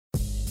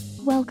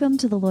Welcome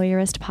to the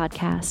Lawyerist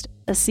Podcast,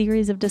 a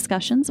series of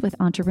discussions with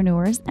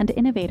entrepreneurs and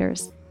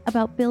innovators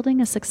about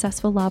building a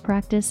successful law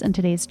practice in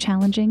today's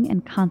challenging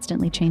and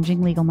constantly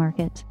changing legal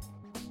market.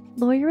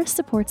 Lawyerist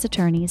supports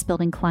attorneys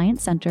building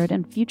client-centered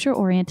and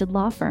future-oriented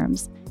law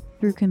firms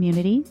through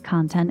community,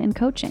 content, and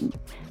coaching,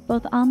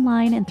 both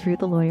online and through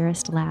the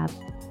Lawyerist Lab.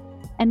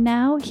 And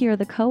now, here are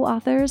the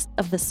co-authors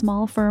of the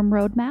Small Firm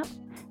Roadmap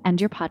and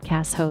your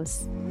podcast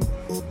hosts.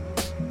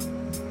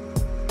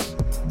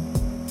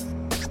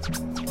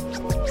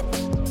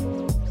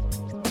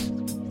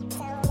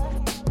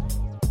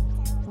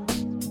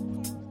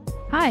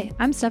 Hi,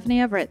 I'm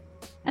Stephanie Everett.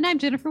 And I'm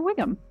Jennifer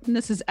Wiggum. And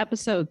this is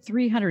episode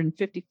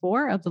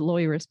 354 of the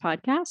Lawyerist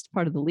Podcast,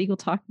 part of the Legal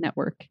Talk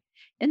Network.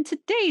 In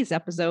today's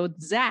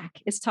episode, Zach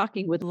is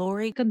talking with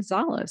Lori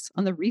Gonzalez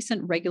on the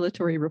recent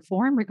regulatory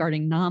reform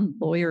regarding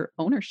non-lawyer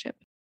ownership.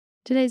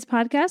 Today's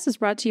podcast is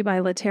brought to you by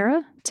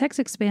Latera,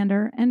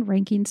 TextExpander, and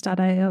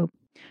Rankings.io.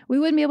 We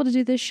wouldn't be able to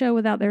do this show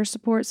without their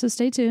support, so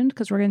stay tuned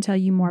because we're going to tell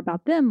you more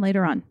about them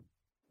later on.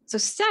 So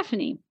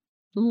Stephanie,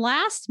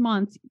 last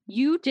month,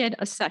 you did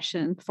a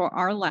session for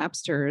our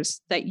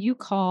Labsters that you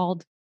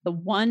called the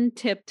one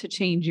tip to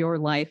change your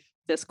life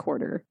this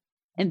quarter.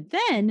 And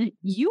then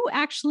you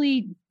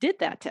actually did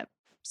that tip.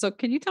 So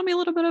can you tell me a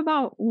little bit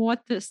about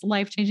what this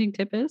life-changing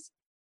tip is?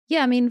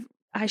 Yeah,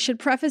 I should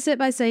preface it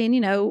by saying,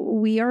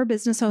 we are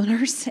business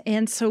owners,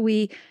 and so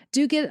we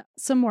do get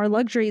some more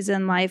luxuries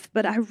in life.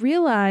 But I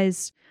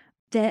realized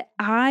that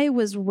I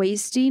was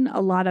wasting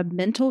a lot of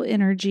mental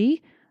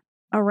energy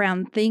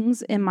around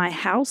things in my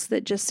house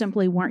that just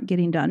simply weren't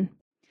getting done.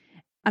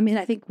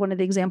 I think one of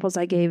the examples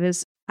I gave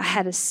is I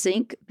had a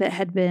sink that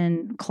had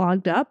been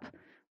clogged up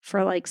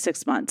for like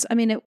 6 months.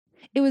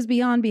 It was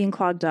beyond being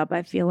clogged up.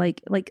 I feel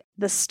like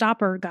the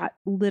stopper got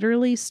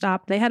literally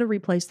stopped. They had to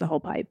replace the whole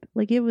pipe.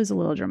 It was a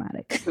little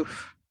dramatic.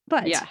 Oof.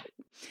 But yeah.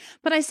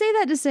 But I say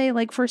that to say,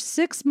 for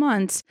 6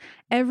 months,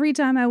 every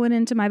time I went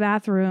into my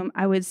bathroom,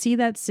 I would see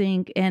that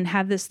sink and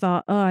have this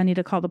thought, oh, I need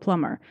to call the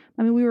plumber.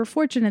 We were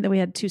fortunate that we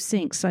had 2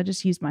 sinks, so I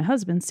just used my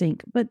husband's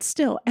sink. But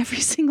still, every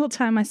single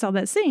time I saw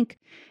that sink,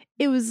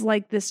 it was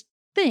like this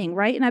thing,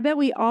 right? And I bet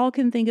we all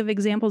can think of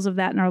examples of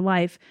that in our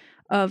life,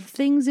 of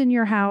things in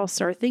your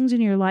house or things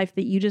in your life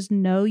that you just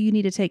know you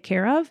need to take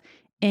care of,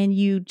 and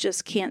you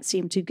just can't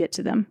seem to get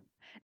to them.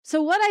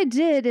 So what I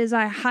did is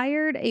I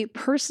hired a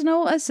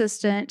personal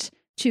assistant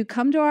to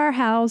come to our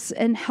house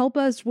and help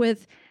us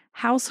with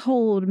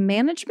household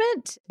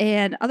management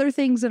and other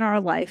things in our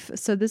life.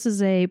 So this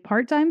is a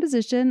part-time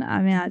position.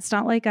 It's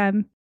not like I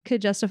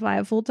could justify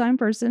a full-time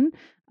person.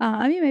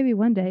 Maybe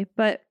one day,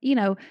 but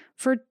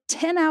for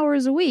 10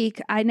 hours a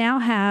week, I now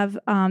have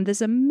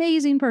this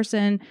amazing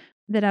person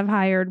that I've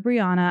hired,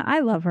 Brianna.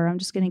 I love her. I'm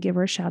just going to give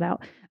her a shout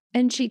out.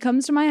 And she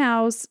comes to my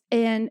house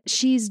and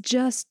she's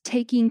just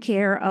taking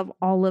care of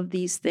all of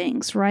these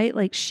things, right?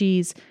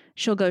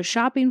 She'll go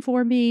shopping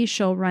for me.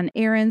 She'll run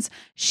errands.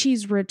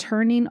 She's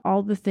returning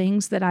all the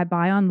things that I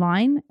buy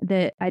online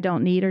that I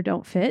don't need or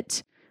don't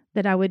fit,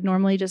 that I would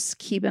normally just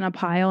keep in a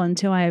pile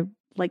until I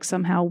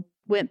somehow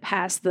went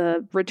past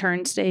the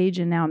return stage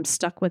and now I'm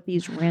stuck with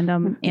these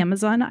random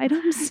Amazon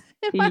items.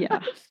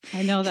 Yeah,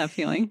 I know that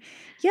feeling.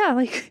 Yeah,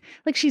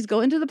 like she's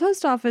going to the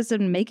post office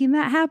and making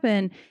that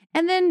happen.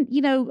 And then,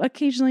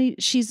 occasionally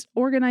she's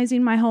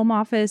organizing my home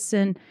office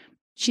and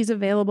she's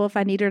available if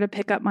I need her to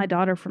pick up my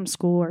daughter from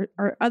school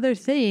or other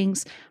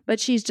things. But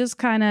she's just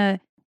kind of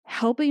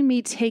helping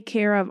me take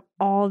care of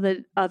all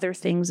the other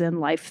things in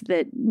life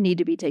that need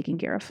to be taken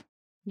care of.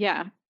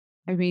 Yeah,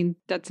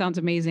 that sounds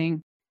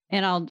amazing.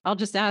 And I'll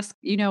just ask,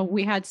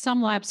 we had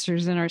some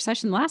Labsters in our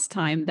session last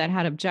time that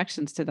had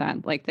objections to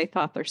that. They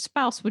thought their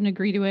spouse wouldn't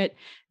agree to it.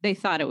 They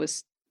thought it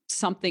was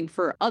something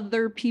for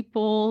other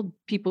people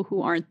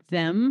who aren't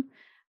them.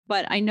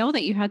 But I know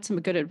that you had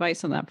some good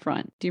advice on that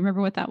front. Do you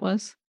remember what that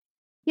was?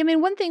 Yeah,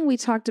 one thing we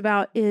talked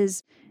about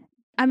is,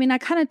 I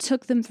kind of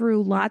took them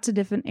through lots of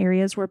different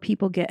areas where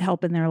people get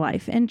help in their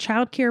life. And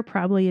childcare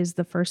probably is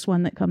the first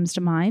one that comes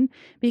to mind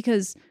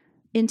because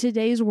in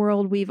today's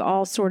world, we've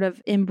all sort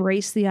of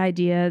embraced the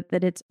idea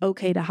that it's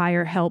okay to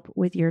hire help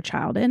with your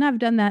child. And I've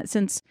done that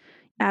since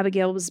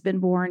Abigail has been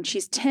born.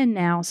 She's 10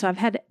 now. So I've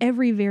had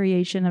every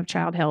variation of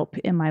child help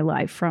in my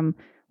life, from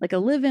a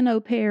live-in au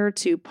pair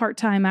to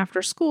part-time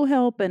after school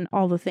help and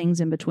all the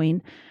things in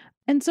between.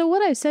 And so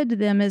what I said to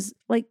them is,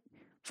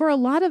 for a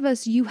lot of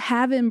us, you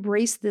have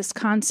embraced this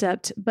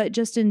concept, but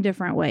just in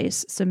different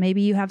ways. So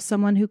maybe you have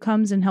someone who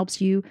comes and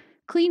helps you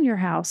clean your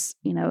house,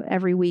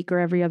 every week or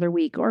every other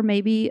week, or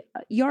maybe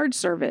yard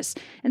service.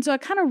 And so I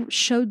kind of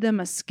showed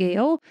them a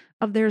scale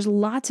of there's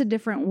lots of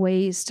different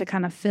ways to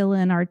kind of fill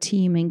in our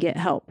team and get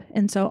help.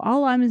 And so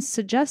all I'm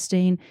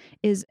suggesting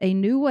is a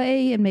new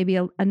way and maybe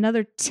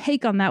another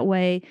take on that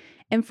way.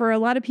 And for a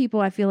lot of people,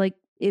 I feel like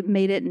it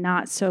made it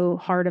not so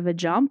hard of a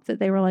jump that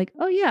they were like,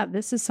 oh yeah,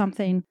 this is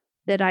something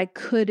that I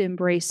could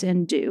embrace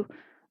and do.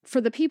 For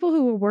the people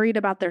who were worried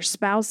about their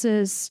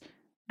spouses,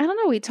 I don't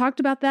know, we talked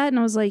about that and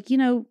I was like,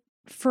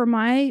 for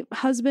my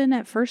husband,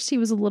 at first he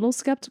was a little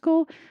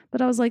skeptical,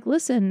 but I was like,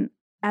 listen,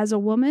 as a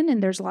woman,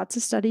 and there's lots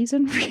of studies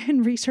and,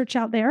 and research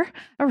out there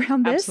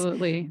around this.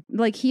 Absolutely.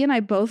 Like he and I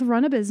both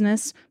run a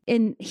business,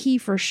 and he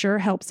for sure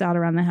helps out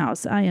around the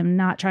house. I am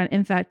not trying.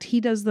 In fact,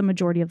 he does the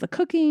majority of the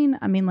cooking.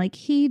 I mean, like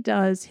he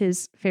does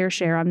his fair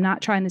share. I'm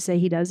not trying to say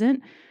he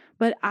doesn't,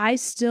 but I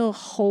still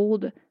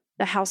hold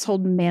the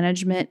household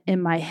management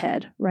in my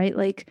head, right?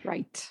 Like,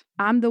 right.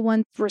 I'm the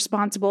one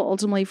responsible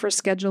ultimately for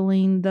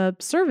scheduling the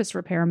service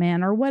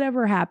repairman or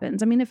whatever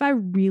happens. I mean, if I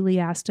really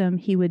asked him,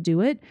 he would do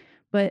it.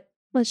 But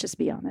let's just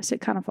be honest, it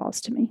kind of falls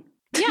to me.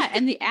 Yeah.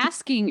 And the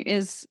asking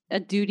is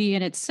a duty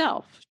in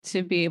itself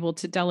to be able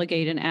to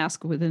delegate and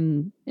ask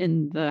in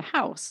the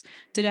house.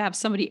 To have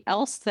somebody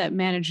else that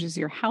manages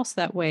your house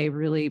that way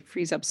really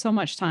frees up so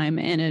much time.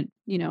 And it,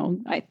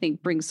 I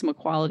think brings some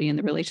equality in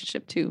the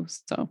relationship too.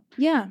 So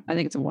yeah, I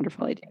think it's a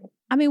wonderful idea.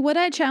 I mean, what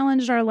I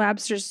challenged our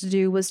Labsters to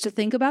do was to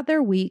think about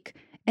their week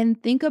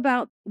and think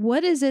about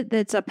what is it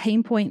that's a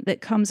pain point that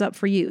comes up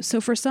for you.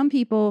 So for some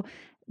people,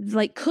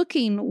 like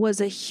cooking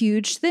was a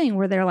huge thing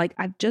where they're like,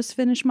 I've just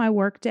finished my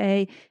work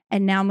day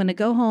and now I'm going to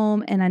go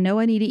home and I know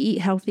I need to eat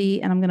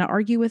healthy and I'm going to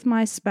argue with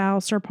my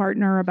spouse or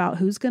partner about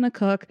who's going to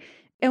cook.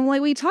 And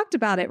like we talked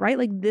about it, right?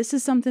 Like this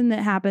is something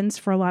that happens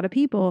for a lot of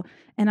people.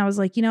 And I was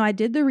like, I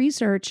did the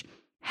research.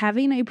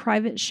 Having a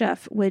private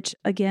chef, which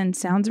again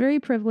sounds very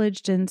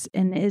privileged and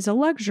is a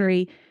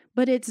luxury,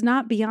 but it's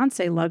not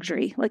Beyonce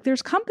luxury. Like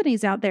there's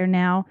companies out there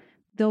now,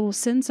 they'll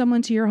send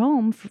someone to your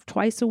home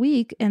twice a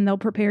week and they'll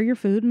prepare your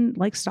food and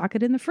like stock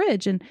it in the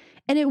fridge. And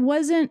it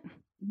wasn't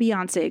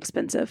Beyonce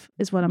expensive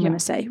is what I'm going to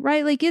say,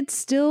 right? Like it's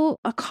still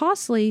a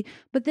costly,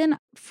 but then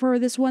for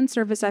this one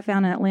service I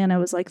found in Atlanta, it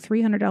was like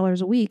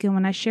 $300 a week. And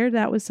when I shared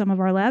that with some of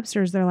our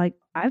Labsters, they're like,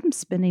 I'm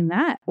spending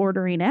that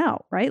ordering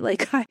out, right?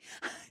 Like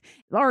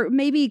or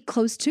maybe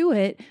close to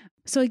it.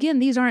 So again,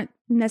 these aren't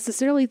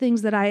necessarily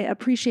things that I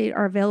appreciate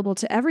are available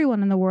to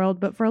everyone in the world.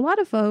 But for a lot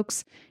of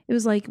folks, it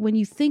was like when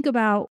you think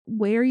about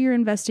where you're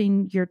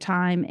investing your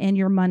time and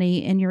your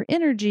money and your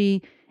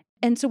energy.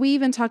 And so we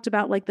even talked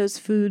about like those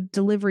food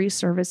delivery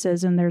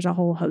services, and there's a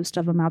whole host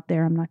of them out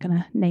there. I'm not going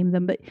to name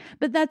them,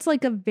 but that's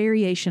like a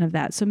variation of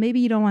that. So maybe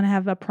you don't want to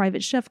have a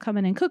private chef come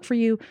in and cook for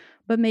you,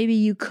 but maybe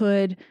you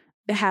could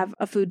have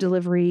a food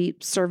delivery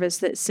service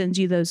that sends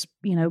you those,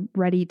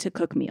 ready to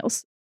cook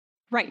meals.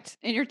 Right.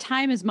 And your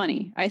time is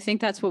money. I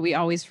think that's what we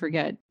always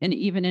forget. And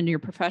even in your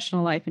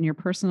professional life and your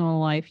personal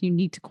life, you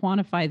need to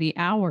quantify the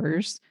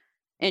hours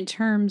in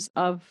terms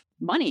of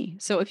money.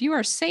 So if you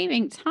are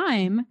saving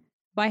time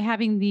by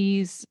having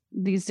these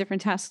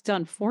different tasks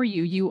done for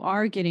you, you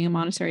are getting a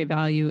monetary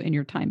value in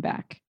your time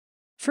back.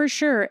 For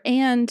sure.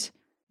 And,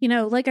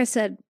 like I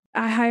said,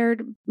 I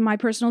hired my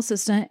personal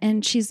assistant and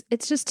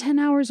it's just 10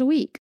 hours a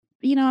week.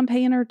 I'm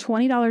paying her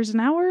 $20 an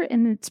hour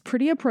and it's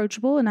pretty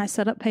approachable. And I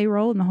set up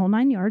payroll and the whole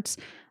 9 yards.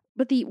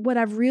 But what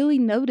I've really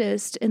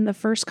noticed in the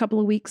first couple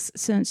of weeks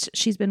since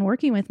she's been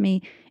working with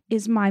me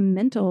is my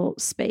mental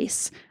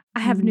space. I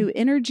have new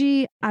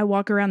energy. I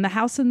walk around the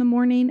house in the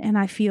morning and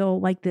I feel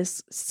like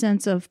this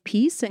sense of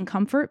peace and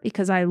comfort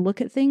because I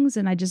look at things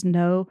and I just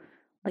know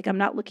like I'm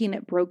not looking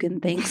at broken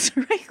things,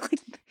 right?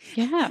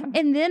 Yeah.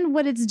 And then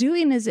what it's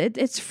doing is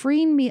it's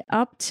freeing me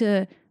up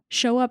to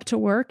show up to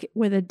work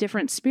with a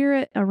different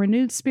spirit, a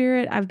renewed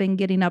spirit. I've been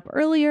getting up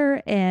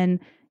earlier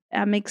and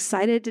I'm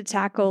excited to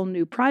tackle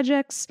new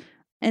projects.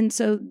 And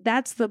so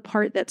that's the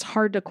part that's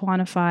hard to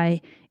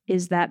quantify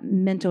is that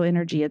mental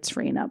energy it's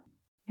freeing up.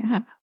 Yeah,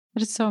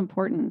 that is so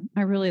important.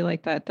 I really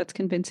like that. That's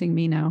convincing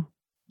me now.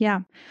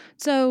 Yeah.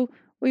 So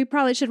we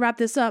probably should wrap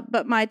this up,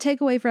 but my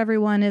takeaway for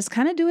everyone is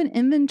kind of do an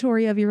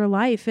inventory of your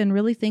life and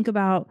really think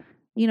about,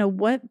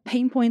 what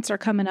pain points are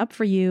coming up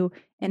for you.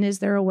 And is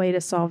there a way to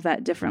solve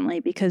that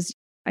differently? Because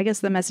I guess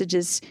the message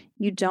is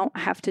you don't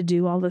have to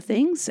do all the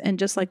things. And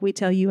just like we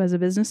tell you as a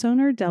business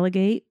owner,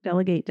 delegate,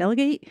 delegate,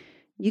 delegate.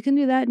 You can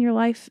do that in your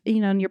life,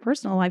 in your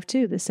personal life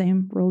too. The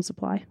same rules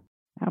apply.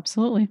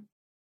 Absolutely.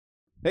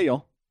 Hey,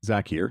 y'all.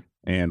 Zach here,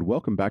 and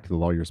welcome back to the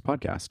Lawyers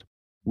Podcast.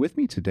 With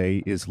me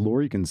today is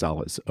Lori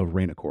Gonzalez of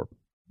Rainacorp,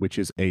 which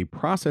is a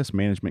process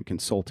management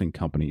consulting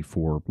company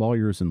for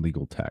lawyers and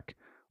legal tech.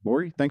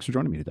 Lori, thanks for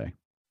joining me today.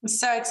 I'm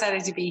so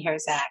excited to be here,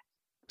 Zach.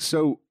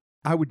 So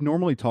I would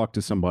normally talk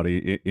to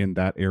somebody in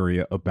that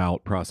area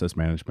about process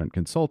management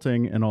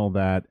consulting and all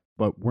that,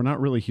 but we're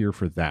not really here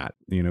for that.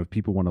 If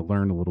people want to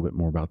learn a little bit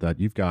more about that,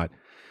 you've got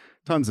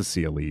tons of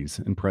CLEs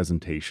and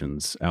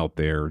presentations out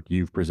there.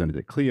 You've presented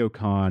at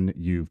ClioCon,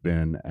 you've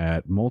been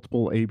at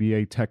multiple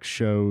ABA tech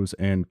shows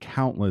and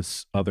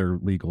countless other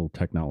legal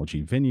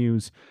technology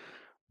venues.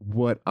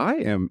 What I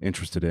am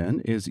interested in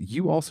is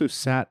you also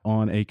sat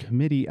on a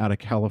committee out of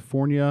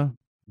California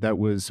that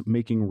was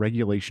making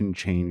regulation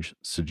change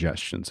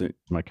suggestions. Am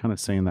I kind of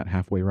saying that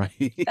halfway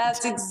right?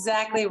 That's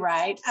exactly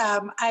right.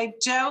 I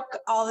joke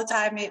all the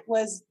time. It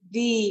was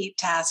the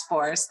task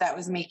force that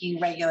was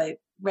making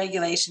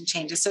regulation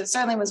changes. So it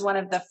certainly was one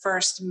of the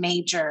first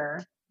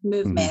major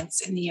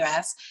movements in the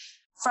US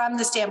from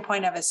the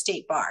standpoint of a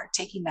state bar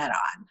taking that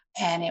on.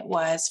 And it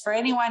was for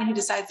anyone who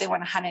decides they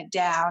want to hunt it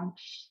down,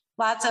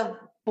 lots of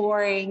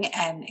boring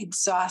and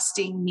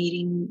exhausting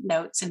meeting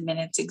notes and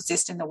minutes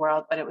exist in the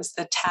world, but it was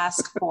the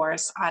Task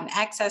Force on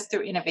Access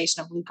through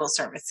Innovation of Legal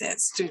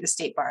Services through the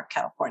State Bar of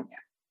California.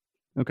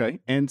 Okay.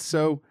 And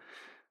so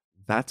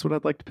that's what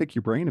I'd like to pick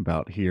your brain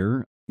about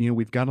here.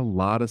 We've got a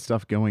lot of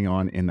stuff going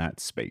on in that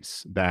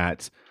space,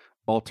 that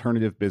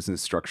alternative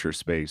business structure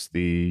space,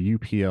 the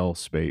UPL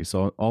space,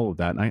 all of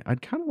that. And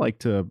I'd kind of like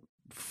to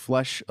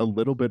flesh a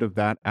little bit of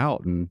that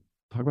out and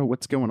talk about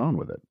what's going on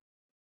with it.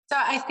 So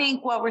I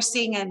think what we're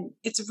seeing, and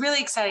it's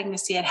really exciting to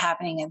see it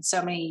happening in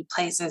so many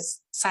places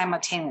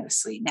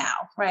simultaneously now,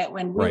 right?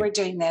 When we were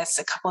doing this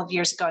a couple of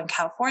years ago in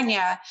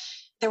California,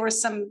 there were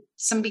some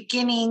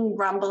beginning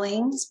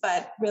rumblings,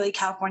 but really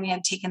California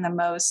had taken the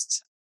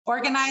most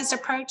organized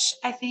approach,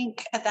 I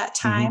think, at that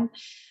time.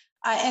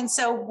 And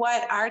so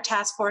what our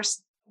task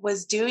force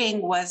was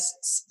doing was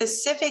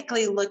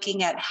specifically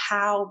looking at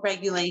how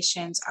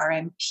regulations are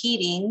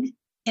impeding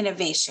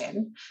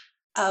innovation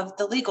of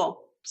the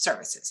legal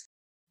services.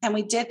 And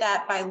we did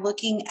that by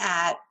looking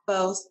at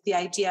both the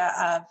idea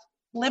of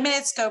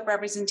limited scope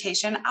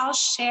representation. I'll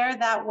share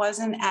that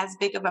wasn't as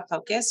big of a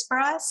focus for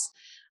us.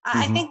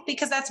 I think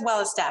because that's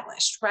well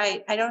established,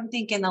 right? I don't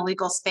think in the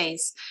legal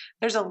space,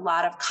 there's a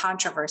lot of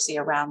controversy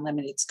around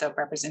limited scope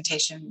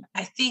representation.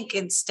 I think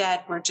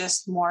instead, we're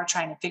just more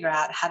trying to figure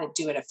out how to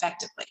do it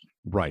effectively.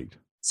 Right.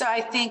 So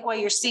I think what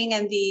you're seeing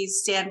in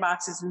these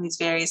sandboxes and these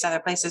various other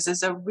places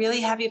is a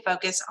really heavy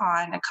focus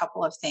on a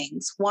couple of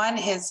things. One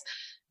is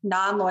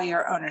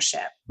non-lawyer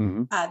ownership.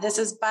 This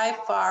is by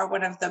far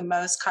one of the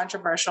most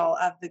controversial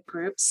of the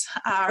groups,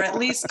 or at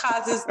least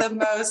causes the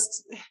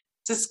most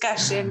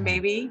discussion,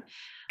 maybe.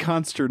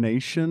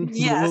 Consternation.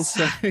 Yes, we'll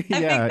say.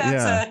 I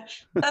think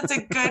that's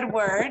a good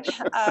word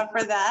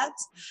for that.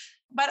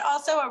 But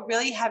also a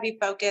really heavy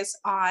focus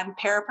on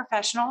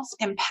paraprofessionals,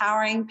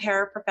 empowering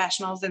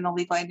paraprofessionals in the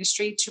legal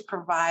industry to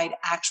provide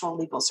actual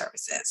legal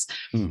services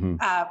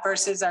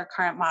versus our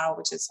current model,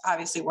 which is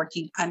obviously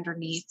working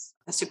underneath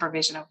the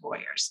supervision of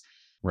lawyers.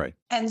 Right.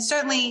 And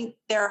certainly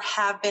there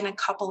have been a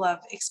couple of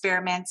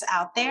experiments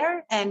out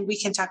there, and we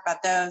can talk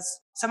about those.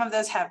 Some of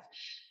those have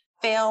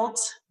failed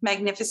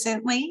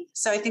magnificently.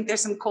 So I think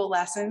there's some cool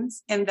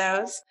lessons in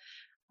those.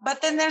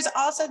 But then there's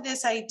also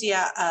this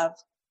idea of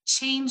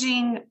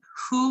changing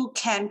who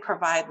can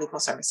provide legal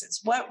services.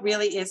 What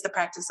really is the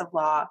practice of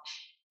law?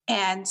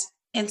 And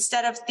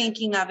instead of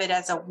thinking of it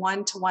as a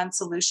one-to-one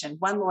solution,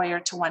 one lawyer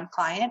to one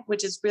client,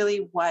 which is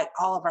really what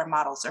all of our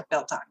models are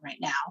built on right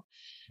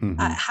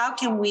now, how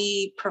can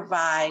we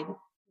provide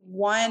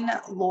one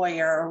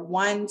lawyer,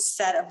 one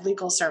set of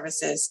legal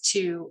services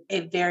to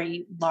a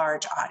very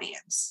large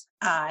audience?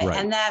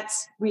 And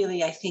that's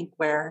really, I think,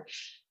 where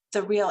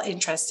the real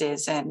interest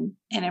is in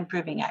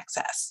improving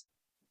access.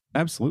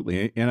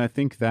 Absolutely. And I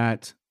think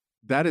that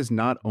is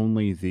not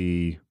only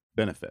the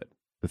benefit,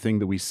 the thing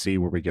that we see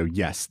where we go,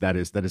 yes, that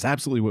is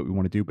absolutely what we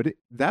want to do. But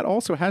that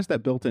also has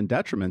that built-in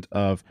detriment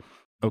of,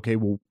 okay,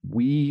 well,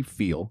 we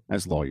feel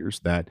as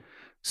lawyers that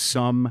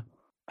some,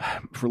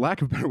 for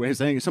lack of a better way of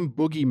saying it, some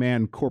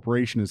boogeyman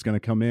corporation is going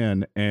to come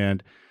in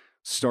and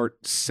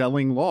start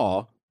selling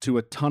law to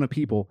a ton of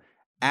people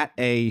at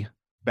a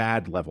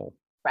bad level.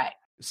 Right.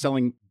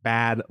 Selling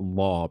bad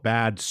law,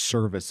 bad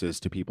services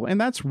to people. And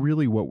that's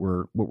really what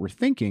we're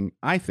thinking,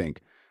 I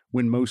think,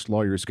 when most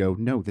lawyers go,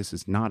 no, this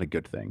is not a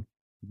good thing.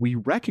 We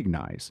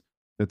recognize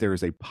that there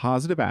is a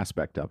positive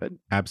aspect of it,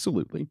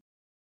 absolutely.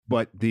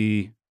 But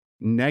the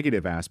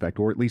negative aspect,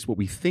 or at least what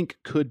we think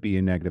could be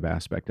a negative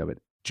aspect of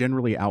it,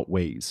 generally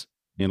outweighs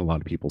in a lot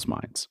of people's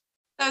minds.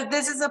 So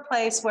this is a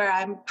place where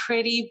I'm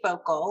pretty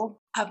vocal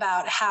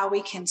about how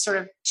we can sort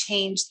of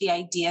change the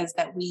ideas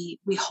that we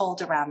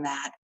hold around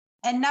that.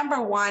 And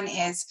number one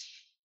is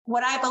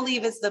what I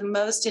believe is the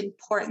most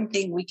important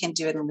thing we can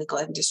do in the legal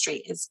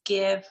industry is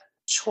give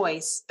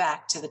choice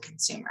back to the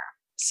consumer.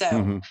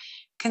 So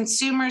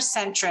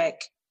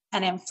consumer-centric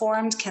and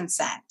informed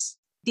consent.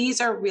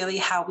 These are really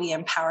how we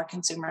empower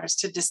consumers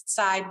to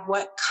decide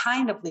what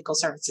kind of legal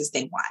services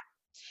they want.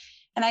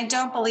 And I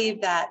don't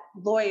believe that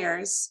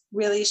lawyers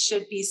really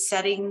should be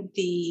setting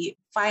the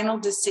final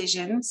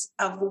decisions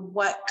of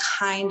what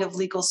kind of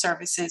legal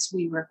services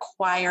we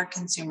require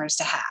consumers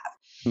to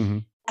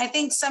have. I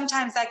think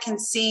sometimes that can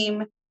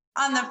seem,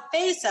 on the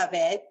face of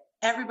it,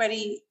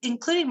 everybody,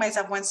 including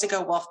myself, wants to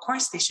go, well, of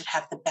course they should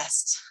have the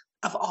best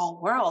of all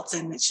worlds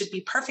and it should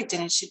be perfect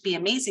and it should be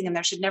amazing and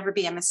there should never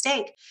be a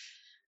mistake.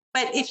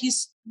 But if you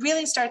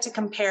really start to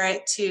compare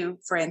it to,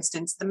 for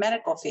instance, the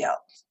medical field,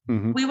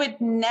 we would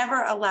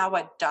never allow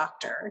a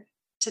doctor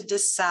to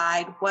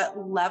decide what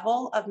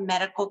level of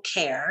medical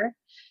care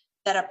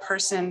that a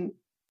person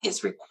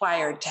is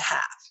required to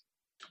have,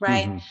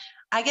 right?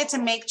 I get to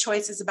make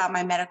choices about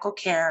my medical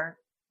care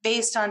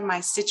based on my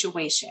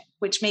situation,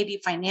 which may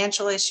be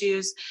financial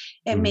issues.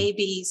 It may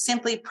be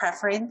simply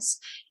preference.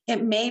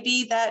 It may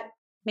be that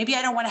maybe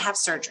I don't want to have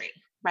surgery,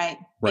 right?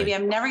 Maybe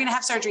I'm never going to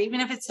have surgery, even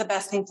if it's the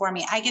best thing for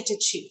me. I get to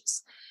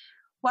choose.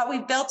 What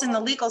we've built in the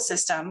legal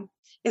system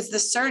is the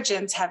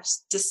surgeons have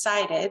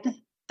decided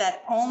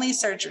that only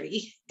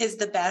surgery is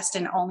the best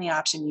and only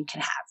option you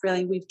can have.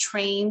 Really, we've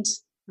trained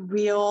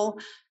real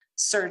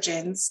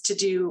surgeons to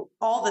do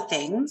all the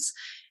things.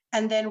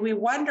 And then we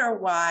wonder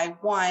why,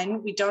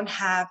 one, we don't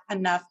have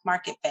enough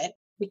market fit.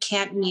 We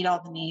can't meet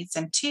all the needs.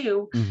 And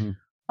two,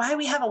 why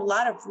we have a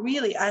lot of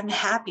really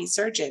unhappy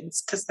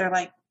surgeons because they're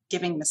like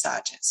giving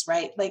massages,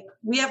 right? Like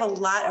we have a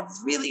lot of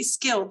really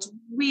skilled,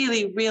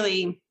 really,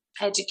 really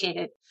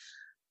educated,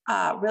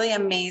 really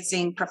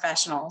amazing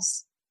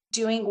professionals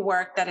doing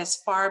work that is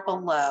far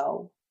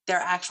below their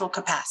actual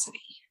capacity.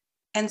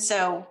 And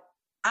so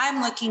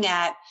I'm looking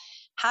at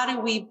how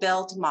do we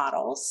build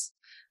models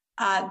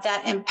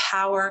that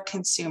empower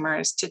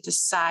consumers to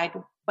decide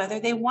whether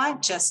they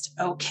want just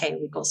okay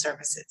legal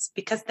services,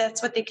 because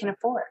that's what they can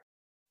afford.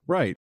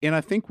 Right. And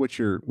I think what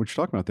you're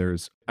talking about there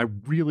is, I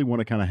really want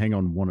to kind of hang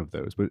on one of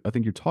those, but I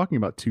think you're talking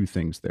about two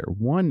things there.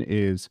 One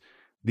is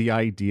the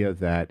idea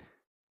that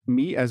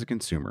me as a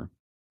consumer,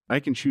 I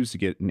can choose to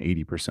get an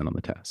 80% on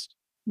the test.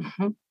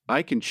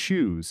 I can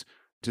choose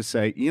to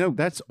say,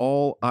 that's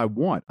all I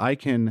want. I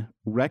can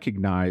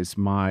recognize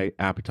my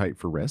appetite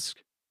for risk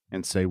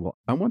and say, well,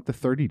 I want the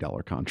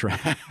 $30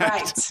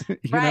 contract,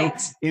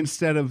 Right.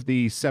 Instead of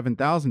the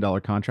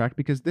 $7,000 contract,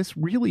 because this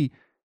really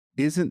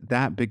isn't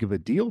that big of a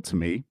deal to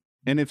me.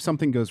 And if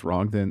something goes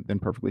wrong, then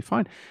perfectly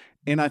fine.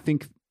 And I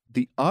think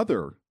the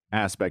other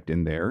aspect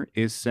in there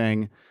is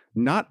saying,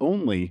 not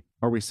only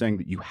are we saying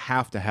that you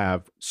have to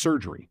have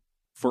surgery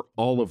for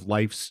all of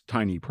life's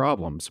tiny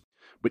problems,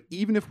 but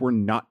even if we're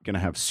not going to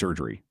have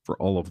surgery for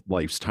all of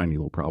life's tiny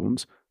little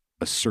problems,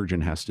 a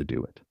surgeon has to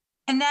do it.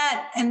 And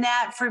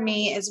that for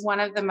me is one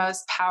of the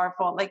most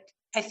powerful,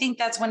 I think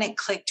that's when it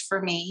clicked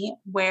for me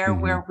where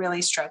we're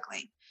really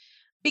struggling.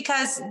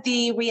 Because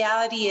the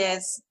reality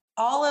is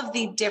all of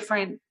the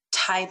different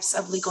types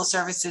of legal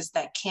services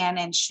that can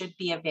and should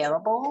be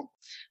available,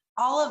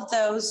 all of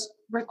those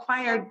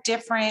require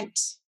different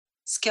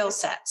skill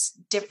sets,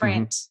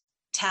 different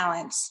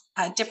talents,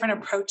 different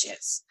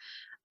approaches.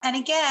 And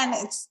again,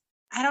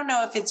 I don't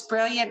know if it's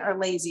brilliant or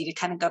lazy to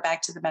kind of go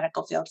back to the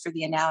medical field for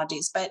the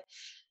analogies, but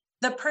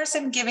the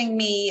person giving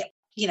me,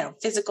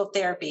 physical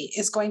therapy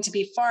is going to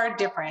be far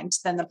different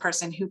than the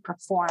person who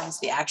performs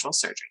the actual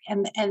surgery.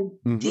 And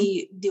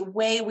the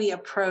way we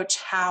approach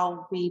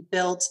how we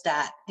build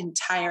that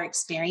entire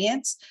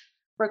experience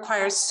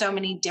requires so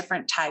many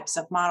different types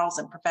of models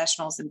and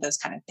professionals and those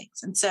kind of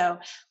things. And so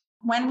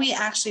when we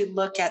actually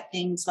look at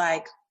things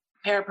like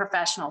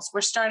paraprofessionals,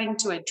 we're starting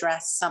to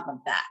address some of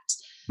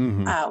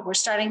that. We're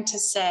starting to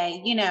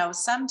say,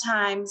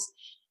 sometimes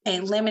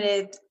a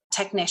limited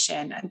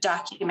technician, a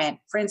document,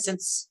 for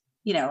instance,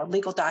 a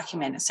legal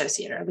document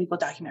associate or a legal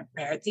document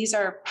preparer. These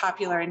are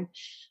popular, and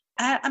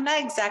I'm not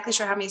exactly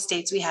sure how many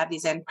states we have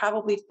these in,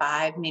 probably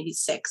 5, maybe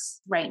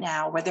 6 right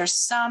now, where there's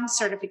some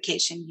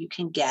certification you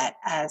can get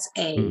as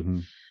a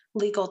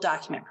legal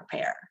document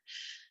preparer.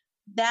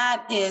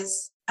 That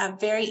is a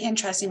very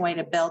interesting way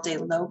to build a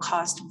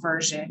low-cost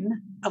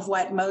version of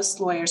what most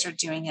lawyers are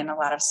doing in a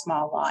lot of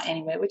small law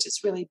anyway, which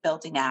is really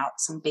building out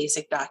some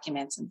basic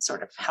documents and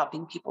sort of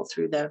helping people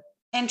through the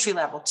entry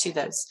level to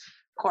those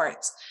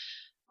courts.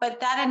 But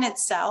that in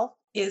itself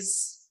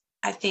is,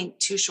 I think,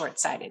 too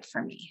short-sighted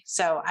for me.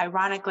 So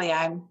ironically,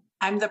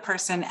 I'm the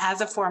person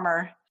as a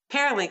former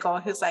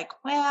paralegal who's like,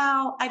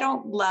 well, I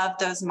don't love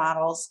those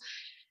models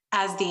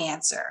as the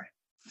answer.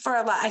 For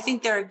a lot, I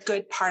think they're a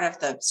good part of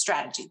the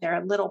strategy.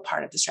 They're a little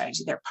part of the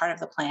strategy. They're part of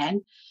the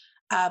plan.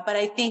 But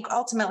I think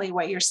ultimately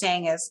what you're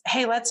saying is,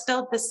 hey, let's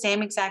build the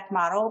same exact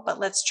model, but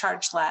let's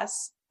charge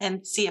less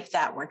and see if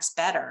that works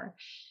better.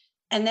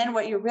 And then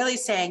what you're really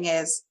saying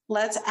is,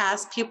 let's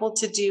ask people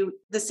to do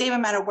the same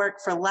amount of work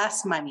for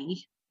less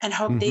money and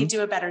hope they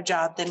do a better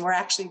job than we're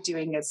actually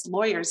doing as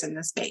lawyers in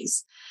this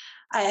space.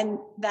 And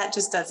that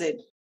just doesn't,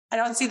 I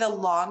don't see the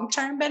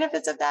long-term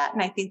benefits of that.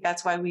 And I think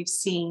that's why we've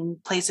seen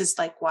places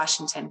like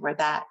Washington where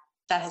that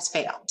has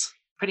failed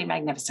pretty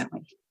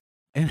magnificently.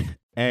 And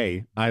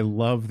I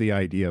love the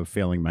idea of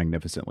failing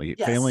magnificently,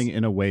 failing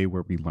in a way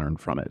where we learn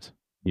from it.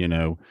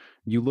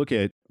 You look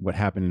at what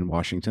happened in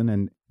Washington,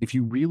 and if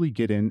you really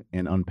get in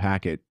and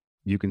unpack it,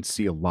 you can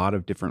see a lot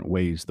of different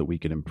ways that we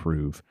could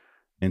improve.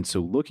 And so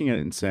looking at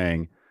it and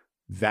saying,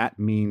 that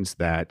means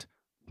that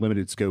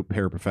limited scope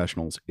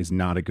paraprofessionals is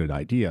not a good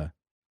idea.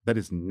 That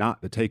is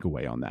not the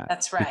takeaway on that.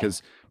 That's right.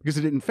 Because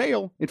it didn't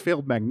fail, it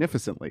failed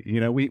magnificently.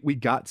 We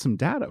got some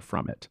data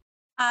from it.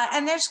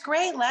 And there's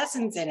great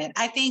lessons in it.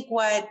 I think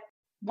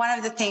one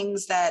of the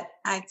things that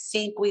I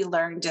think we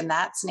learned in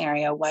that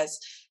scenario was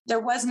there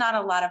was not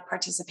a lot of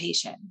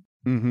participation.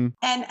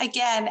 And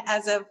again,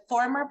 as a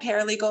former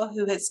paralegal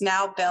who has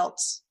now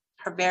built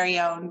her very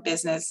own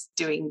business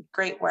doing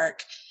great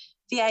work,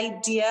 the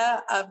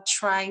idea of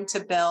trying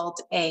to build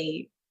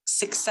a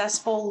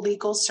successful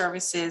legal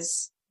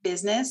services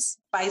business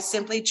by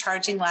simply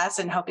charging less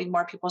and hoping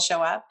more people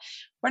show up,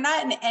 we're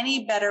not in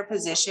any better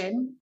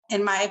position.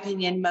 In my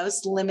opinion,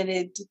 most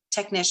limited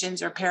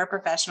technicians or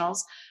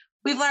paraprofessionals,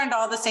 we've learned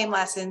all the same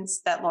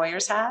lessons that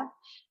lawyers have.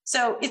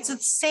 So it's the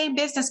same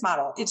business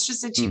model. It's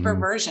just a cheaper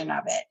version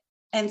of it.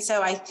 And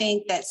so I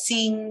think that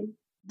seeing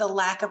the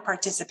lack of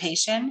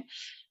participation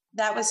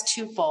that was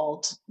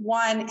twofold.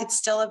 One, it's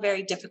still a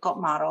very difficult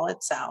model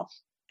itself.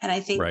 And I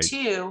think Right.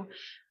 two,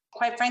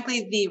 quite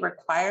frankly, the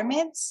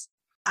requirements,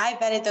 I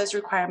vetted those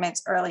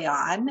requirements early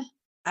on.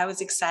 I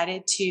was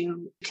excited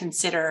to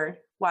consider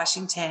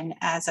Washington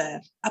as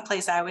a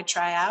place I would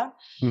try out.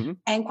 Mhm.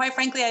 And quite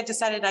frankly, I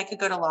decided I could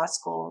go to law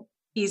school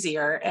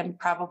easier and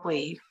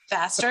probably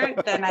faster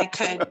than I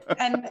could.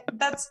 And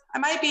I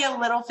might be a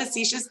little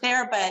facetious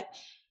there, but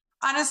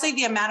honestly,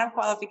 the amount of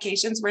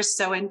qualifications were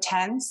so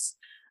intense.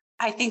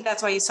 I think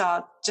that's why you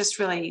saw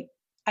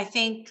I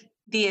think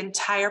the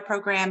entire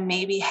program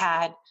maybe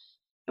it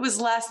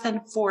was less than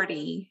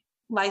 40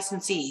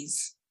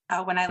 licensees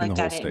when I In the looked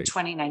whole at it in state.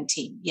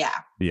 2019.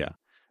 Yeah. Yeah.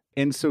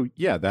 And so,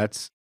 yeah,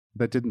 that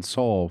didn't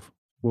solve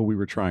what we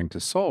were trying to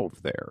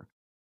solve there.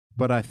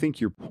 But I think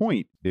your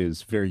point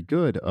is very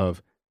good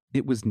of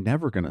it was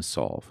never going to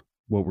solve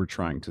what we're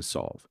trying to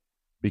solve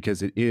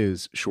because it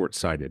is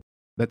short-sighted.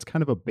 That's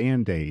kind of a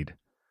Band-Aid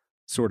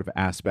sort of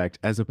aspect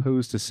as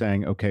opposed to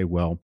saying, okay,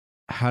 well,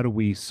 how do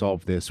we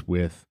solve this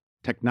with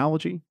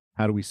technology?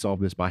 How do we solve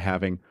this by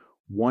having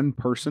one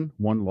person,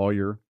 one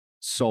lawyer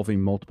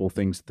solving multiple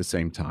things at the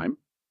same time?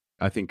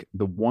 I think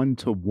the one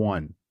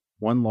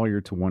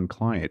lawyer to one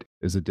client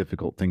is a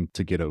difficult thing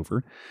to get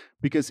over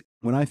because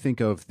when I think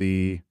of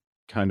the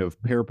kind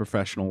of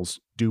paraprofessionals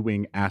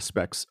doing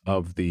aspects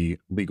of the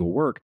legal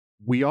work,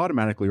 we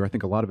automatically, or I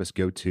think a lot of us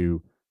go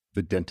to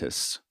the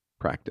dentist's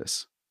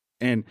practice.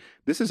 And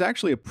this is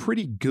actually a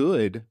pretty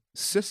good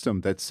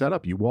system that's set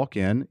up. You walk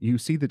in, you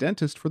see the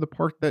dentist for the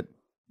part that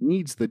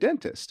needs the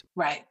dentist.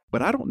 Right.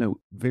 But I don't know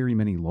very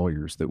many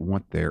lawyers that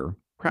want their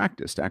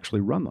practice to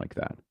actually run like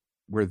that,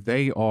 where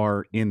they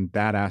are in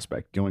that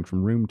aspect, going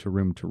from room to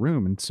room to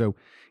room. And so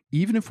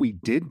even if we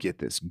did get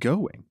this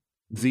going,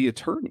 the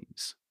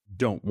attorneys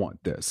don't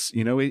want this.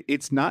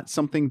 It's not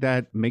something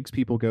that makes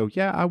people go,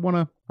 yeah, I want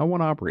to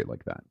operate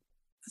like that.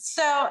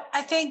 So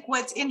I think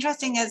what's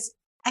interesting is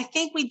I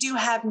think we do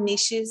have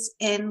niches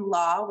in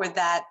law where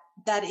that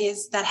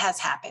has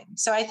happened.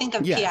 So I think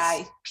of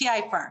Yes.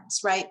 PI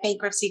firms, right?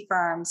 Bankruptcy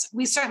firms.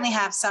 We certainly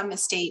have some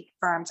estate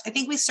firms. I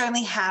think we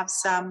certainly have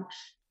some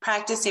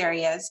practice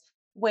areas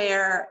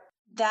where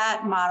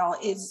that model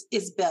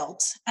is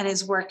built and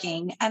is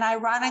working. And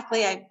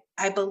ironically,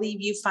 I believe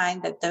you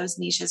find that those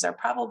niches are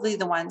probably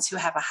the ones who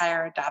have a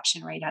higher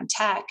adoption rate on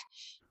tech,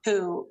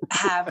 who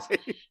have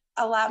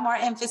a lot more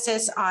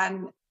emphasis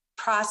on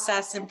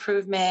process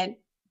improvement,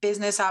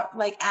 business,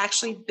 like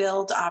actually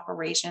build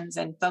operations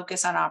and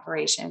focus on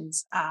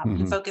operations,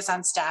 and focus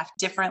on staff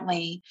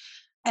differently.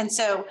 And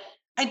so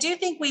I do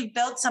think we've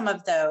built some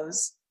of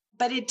those,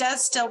 but it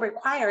does still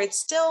require, it's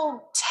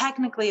still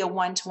technically a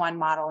one-to-one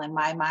model in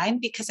my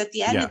mind, because at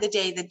the end of the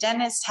day, the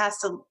dentist has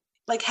to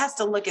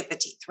look at the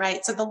teeth,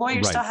 right? So the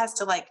lawyer still has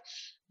to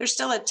there's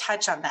still a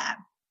touch on that.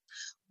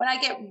 What I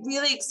get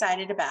really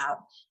excited about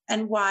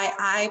and why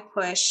I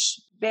push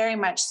very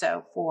much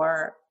so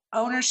for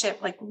ownership,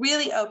 like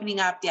really opening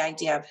up the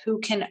idea of who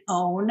can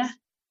own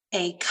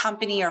a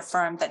company or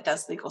firm that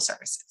does legal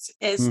services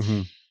is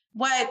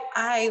what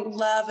I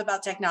love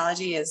about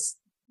technology is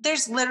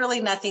there's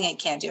literally nothing it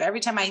can't do. Every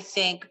time I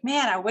think,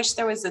 man, I wish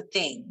there was a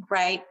thing,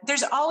 right?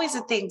 There's always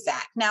a thing,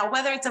 Zach. Now,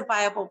 whether it's a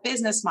viable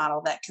business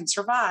model that can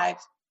survive,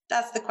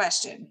 that's the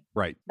question.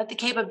 Right. But the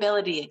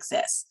capability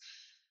exists.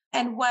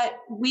 And what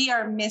we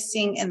are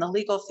missing in the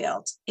legal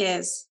field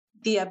is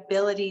the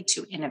ability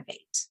to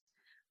innovate.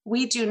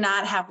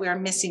 We're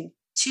missing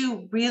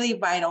two really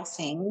vital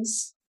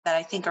things that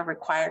I think are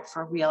required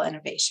for real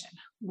innovation.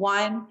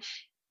 One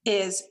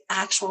is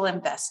actual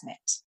investment.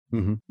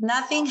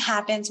 Nothing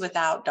happens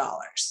without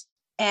dollars.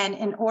 And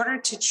in order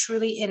to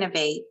truly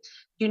innovate,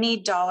 you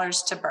need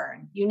dollars to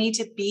burn. You need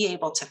to be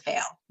able to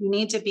fail. You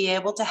need to be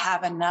able to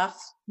have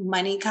enough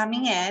money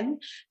coming in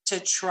to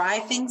try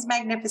things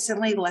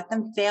magnificently, let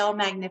them fail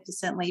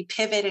magnificently,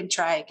 pivot and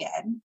try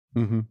again.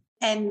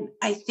 And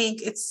I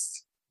think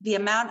it's the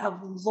amount of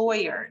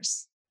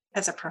lawyers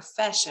as a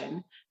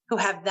profession who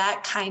have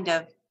that kind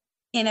of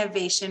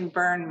innovation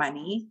burn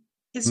money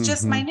is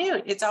just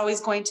minute. It's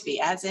always going to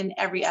be, as in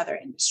every other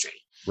industry.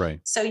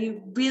 Right. So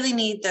you really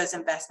need those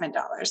investment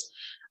dollars,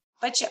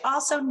 but you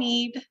also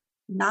need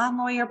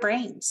non-lawyer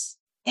brains.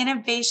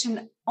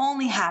 Innovation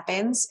only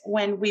happens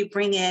when we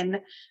bring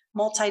in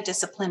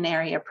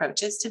multidisciplinary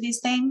approaches to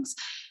these things.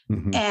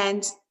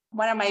 And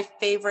one of my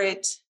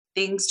favorite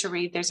things to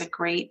read, there's a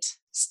great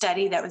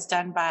study that was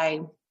done by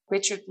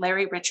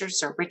Larry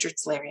Richards.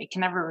 I can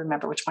never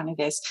remember which one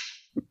it is.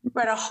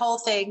 Read a whole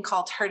thing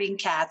called Herding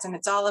Cats, and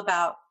it's all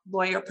about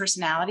lawyer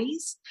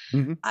personalities.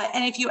 And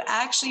if you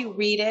actually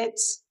read it,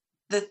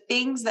 the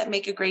things that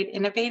make a great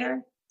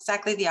innovator,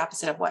 exactly the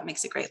opposite of what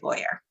makes a great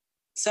lawyer.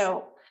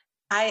 So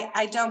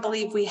I don't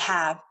believe we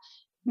have.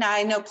 Now,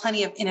 I know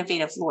plenty of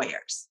innovative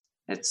lawyers.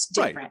 It's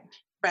different,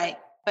 right?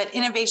 But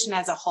innovation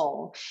as a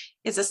whole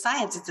is a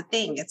science. It's a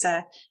thing. It's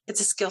a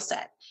skill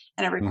set,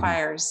 and it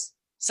requires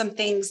some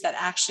things that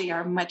actually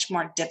are much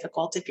more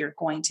difficult if you're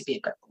going to be a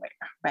good lawyer,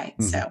 right?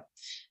 So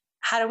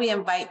how do we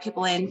invite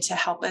people in to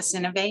help us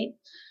innovate?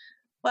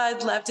 Well,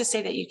 I'd love to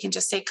say that you can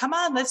just say, come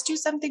on, let's do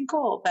something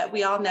cool. But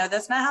we all know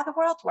that's not how the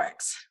world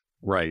works.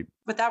 Right.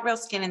 Without real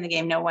skin in the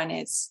game, no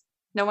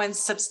one's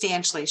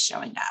substantially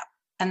showing up.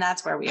 And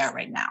that's where we are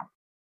right now.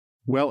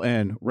 Well,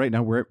 and right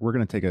now we're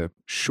going to take a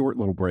short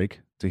little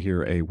break to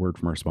hear a word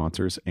from our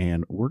sponsors,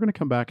 and we're going to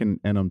come back and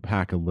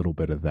unpack a little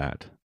bit of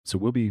that. So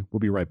we'll be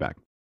right back.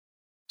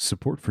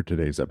 Support for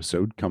today's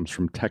episode comes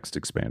from Text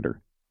Expander.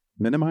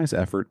 Minimize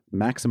effort,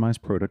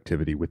 maximize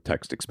productivity with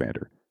Text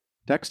Expander.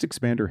 Text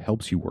Expander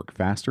helps you work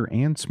faster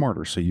and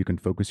smarter so you can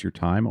focus your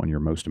time on your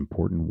most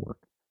important work.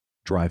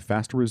 Drive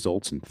faster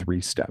results in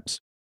 3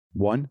 steps.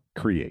 1.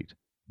 Create.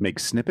 Make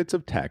snippets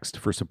of text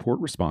for support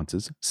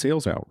responses,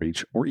 sales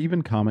outreach, or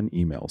even common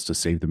emails to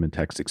save them in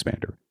Text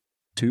Expander.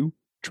 2.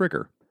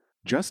 Trigger.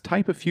 Just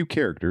type a few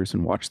characters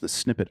and watch the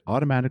snippet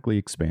automatically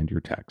expand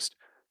your text.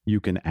 You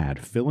can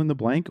add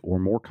fill-in-the-blank or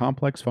more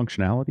complex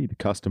functionality to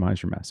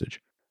customize your message.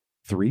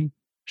 3.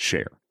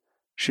 Share.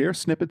 Share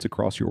snippets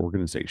across your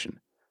organization.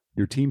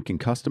 Your team can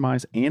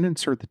customize and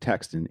insert the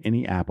text in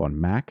any app on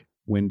Mac,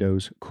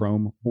 Windows,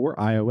 Chrome, or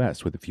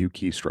iOS with a few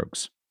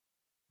keystrokes.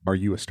 Are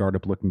you a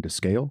startup looking to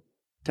scale?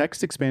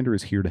 Text Expander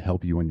is here to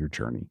help you on your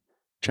journey.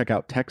 Check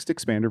out Text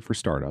Expander for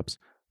Startups,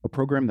 a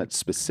program that's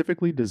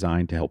specifically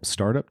designed to help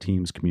startup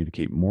teams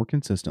communicate more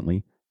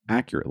consistently,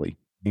 accurately,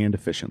 and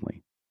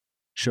efficiently.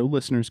 Show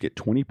listeners get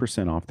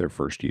 20% off their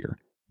first year.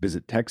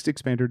 Visit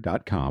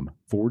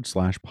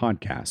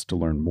textexpander.com/podcast to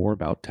learn more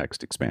about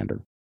Text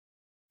Expander.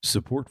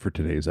 Support for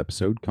today's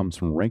episode comes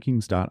from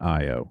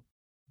Rankings.io,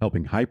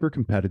 helping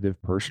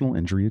hyper-competitive personal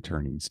injury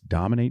attorneys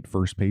dominate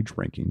first-page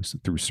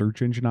rankings through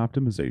search engine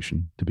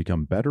optimization to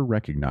become better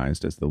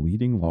recognized as the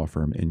leading law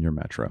firm in your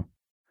metro.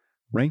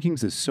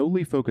 Rankings is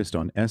solely focused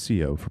on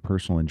SEO for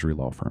personal injury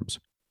law firms.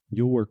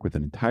 You'll work with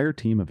an entire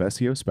team of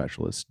SEO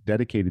specialists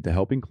dedicated to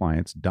helping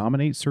clients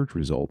dominate search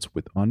results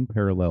with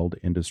unparalleled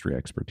industry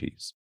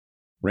expertise.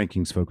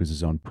 Rankings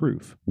focuses on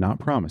proof, not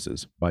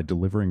promises, by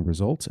delivering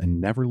results and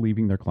never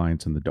leaving their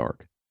clients in the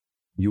dark.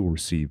 You will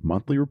receive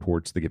monthly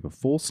reports that give a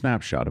full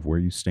snapshot of where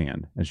you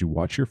stand as you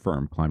watch your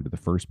firm climb to the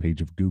first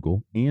page of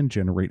Google and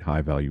generate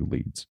high-value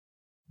leads.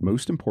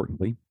 Most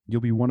importantly, you'll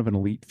be one of an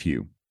elite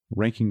few.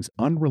 Rankings'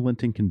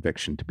 unrelenting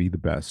conviction to be the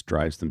best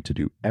drives them to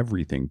do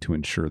everything to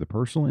ensure the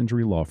personal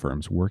injury law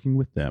firms working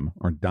with them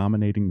are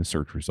dominating the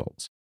search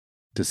results.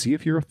 To see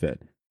if you're a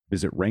fit,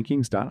 visit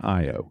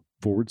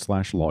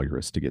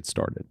rankings.io/lawyerist to get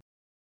started.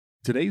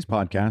 Today's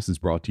podcast is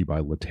brought to you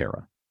by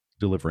Latera.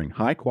 Delivering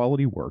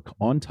high-quality work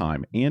on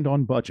time and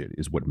on budget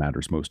is what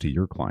matters most to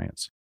your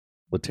clients.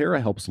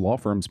 Latera helps law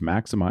firms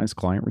maximize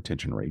client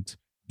retention rates,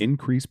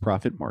 increase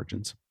profit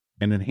margins,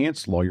 and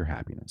enhance lawyer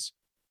happiness.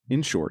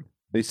 In short,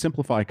 they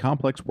simplify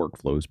complex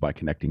workflows by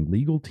connecting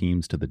legal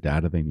teams to the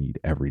data they need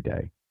every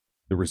day.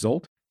 The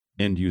result?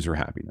 End-user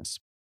happiness.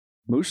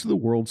 Most of the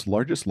world's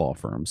largest law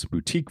firms,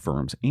 boutique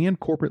firms, and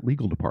corporate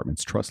legal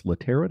departments trust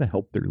Latera to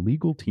help their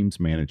legal teams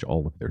manage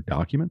all of their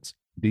documents,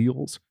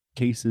 deals,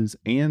 cases,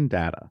 and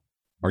data.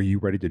 Are you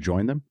ready to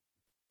join them?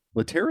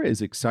 Latera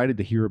is excited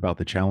to hear about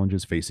the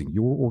challenges facing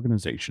your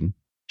organization,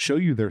 show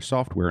you their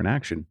software in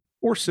action,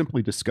 or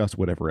simply discuss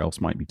whatever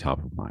else might be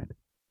top of mind.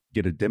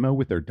 Get a demo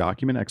with their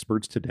document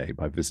experts today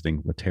by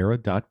visiting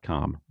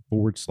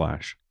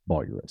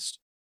latera.com/lawyerist.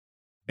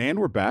 And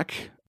we're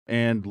back.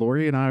 And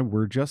Lori and I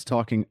were just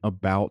talking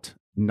about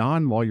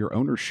non-lawyer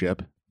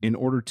ownership in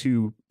order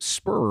to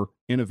spur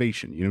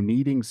innovation,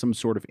 needing some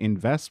sort of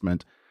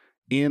investment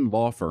in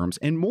law firms,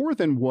 and more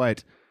than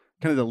what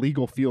kind of the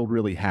legal field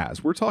really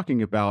has. We're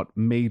talking about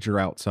major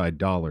outside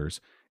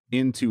dollars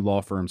into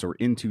law firms or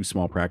into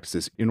small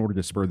practices in order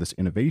to spur this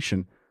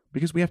innovation,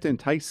 because we have to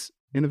entice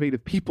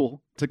innovative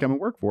people to come and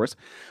work for us.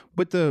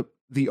 But the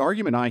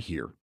argument I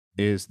hear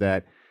is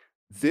that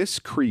this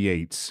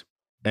creates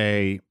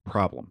a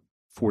problem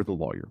for the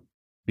lawyer,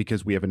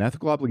 because we have an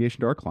ethical obligation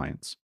to our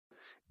clients,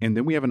 and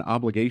then we have an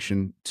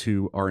obligation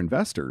to our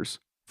investors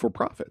for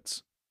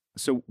profits.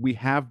 So we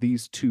have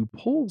these two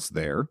poles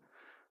there,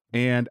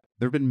 and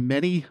there have been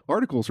many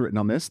articles written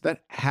on this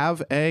that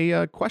have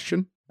a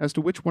question as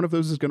to which one of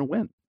those is going to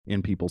win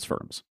in people's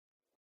firms.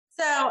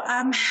 So,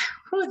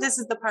 this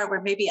is the part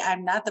where maybe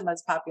I'm not the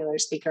most popular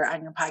speaker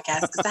on your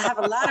podcast, because I have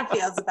a lot of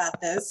feels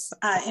about this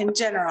in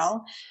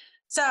general.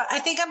 So I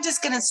think I'm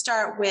just going to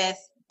start with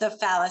the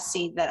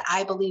fallacy that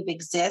I believe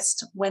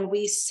exists when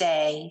we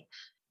say,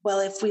 well,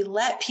 if we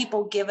let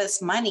people give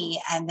us money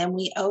and then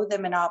we owe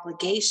them an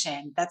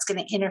obligation, that's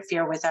going to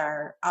interfere with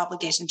our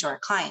obligation to our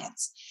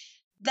clients.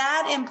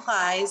 That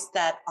implies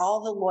that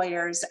all the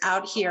lawyers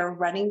out here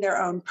running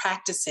their own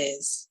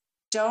practices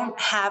don't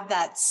have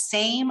that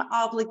same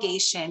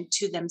obligation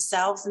to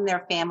themselves and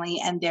their family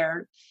and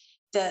the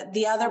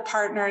other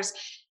partners.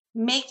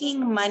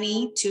 Making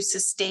money to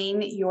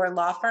sustain your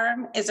law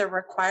firm is a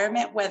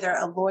requirement, whether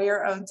a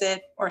lawyer owns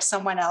it or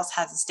someone else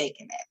has a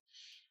stake in it.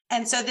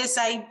 And so this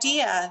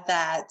idea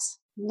that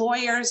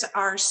lawyers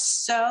are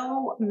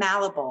so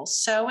malleable,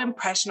 so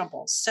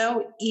impressionable,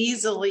 so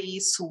easily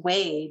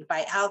swayed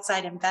by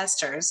outside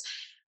investors,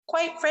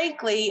 quite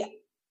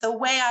frankly, the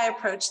way I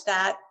approach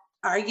that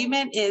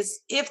argument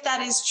is, if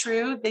that is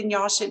true, then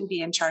y'all shouldn't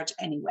be in charge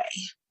anyway,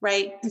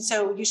 right? And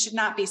so you should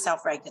not be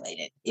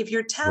self-regulated. If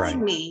you're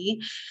telling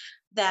me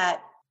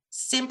that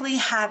simply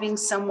having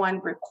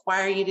someone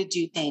require you to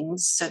do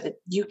things so that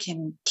you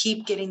can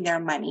keep getting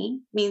their money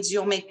means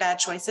you'll make bad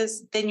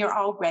choices, then you're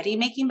already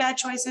making bad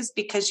choices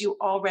because you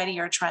already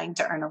are trying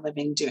to earn a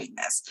living doing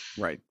this.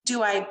 Right.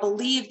 Do I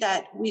believe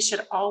that we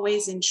should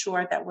always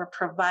ensure that we're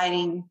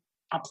providing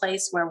a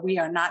place where we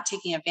are not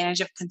taking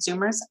advantage of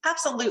consumers?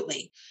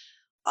 Absolutely.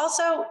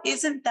 Also,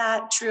 isn't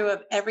that true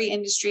of every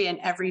industry and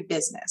every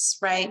business,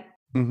 right?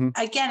 Mm-hmm.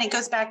 Again, it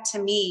goes back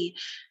to me.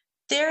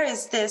 There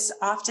is this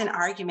often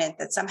argument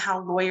that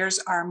somehow lawyers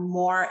are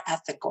more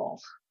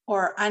ethical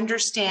or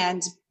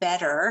understand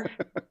better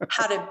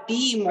how to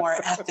be more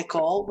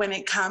ethical when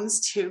it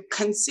comes to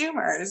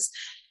consumers.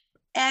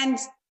 And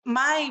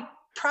my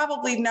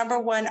probably number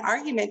one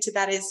argument to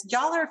that is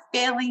y'all are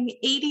failing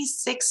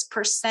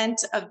 86%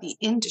 of the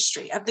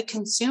industry, of the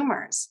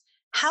consumers.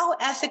 How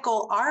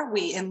ethical are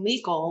we in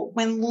legal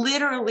when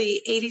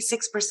literally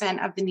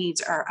 86% of the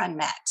needs are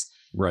unmet?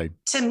 Right.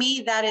 To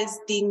me, that is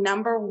the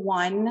number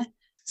one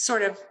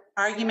sort of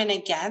argument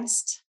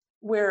against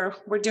where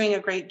we're doing a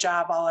great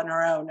job all on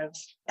our own of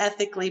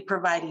ethically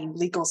providing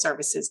legal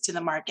services to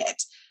the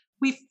market.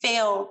 We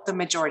fail the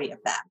majority of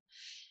them.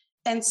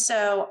 And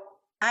so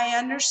I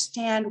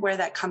understand where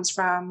that comes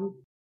from.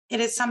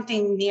 It is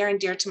something near and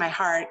dear to my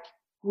heart,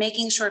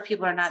 making sure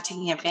people are not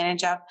taking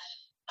advantage of.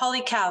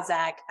 Holy cow,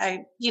 Zach,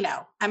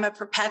 I'm a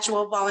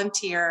perpetual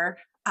volunteer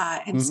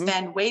and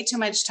spend way too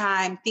much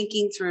time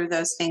thinking through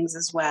those things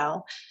as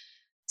well.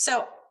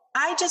 So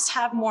I just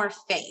have more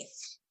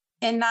faith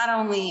in not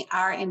only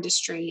our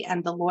industry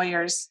and the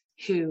lawyers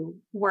who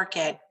work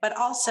it, but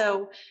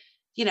also,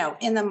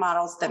 in the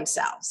models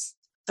themselves.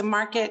 The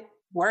market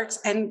works,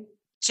 and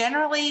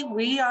generally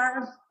we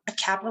are a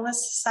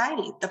capitalist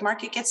society. The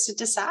market gets to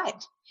decide.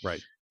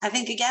 Right. I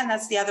think, again,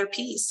 that's the other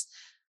piece.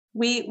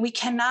 We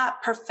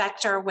cannot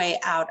perfect our way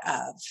out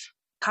of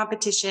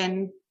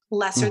competition,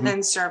 lesser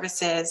than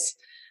services,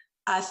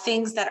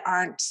 things that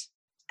aren't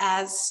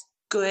as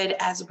good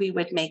as we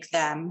would make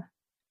them.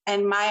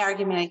 And my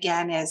argument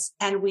again is,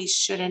 and we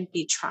shouldn't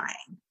be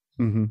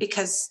trying,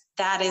 because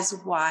that is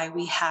why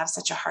we have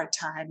such a hard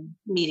time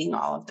meeting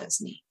all of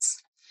those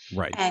needs.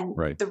 Right. And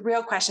the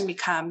real question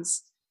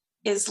becomes,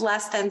 is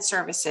less than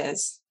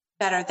services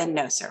better than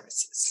no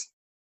services?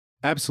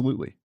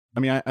 Absolutely. I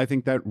mean, I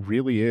think that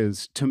really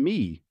is, to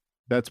me,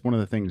 that's one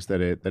of the things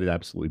that it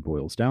absolutely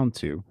boils down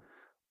to.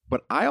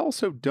 But I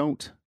also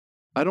don't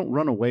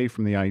run away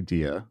from the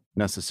idea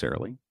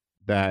necessarily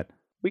that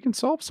we can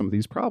solve some of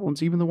these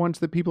problems, even the ones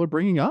that people are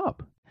bringing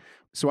up.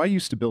 So I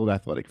used to build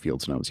athletic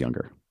fields when I was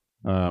younger.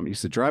 I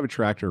used to drive a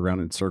tractor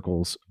around in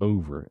circles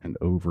over and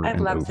over and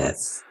over. I love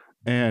this.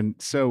 And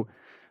so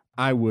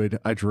I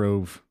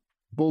drove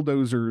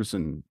bulldozers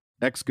and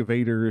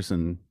excavators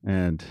and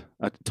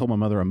I told my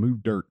mother I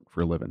moved dirt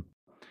for a living.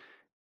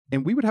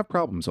 And we would have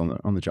problems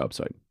on the job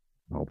site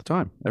all the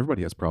time.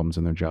 Everybody has problems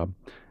in their job.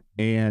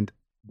 And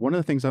one of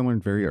the things I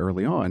learned very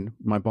early on,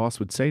 my boss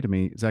would say to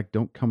me, Zach,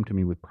 don't come to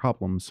me with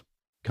problems,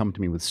 come to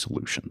me with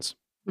solutions.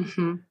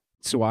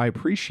 So I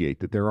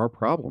appreciate that there are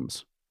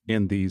problems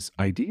in these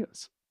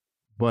ideas,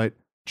 but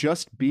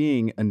just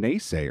being a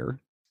naysayer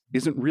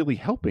isn't really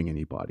helping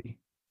anybody.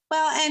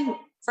 Well, and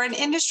for an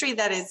industry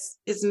that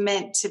is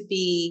meant to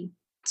be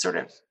sort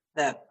of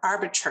the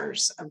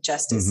arbiters of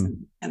justice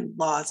and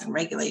laws and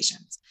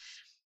regulations,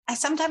 I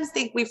sometimes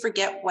think we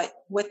forget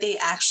what they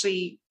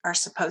actually are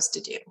supposed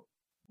to do.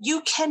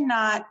 You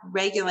cannot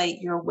regulate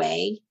your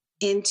way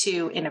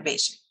into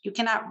innovation. You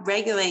cannot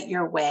regulate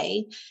your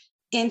way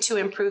into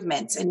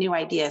improvements and new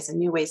ideas and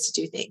new ways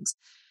to do things.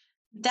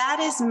 That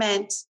is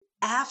meant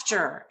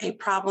after a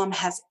problem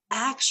has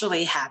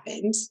actually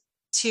happened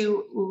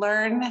to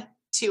learn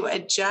to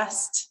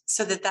adjust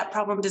so that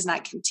problem does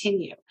not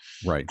continue.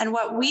 Right. And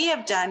what we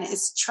have done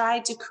is try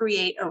to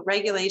create a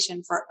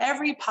regulation for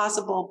every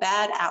possible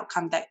bad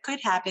outcome that could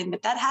happen,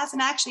 but that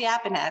hasn't actually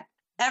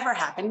ever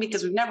happened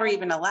because we've never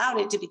even allowed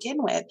it to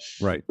begin with.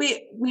 Right.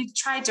 We've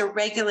tried to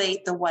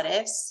regulate the what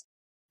ifs.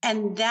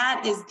 And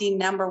that is the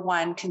number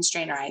one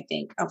constrainer, I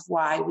think, of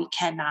why we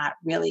cannot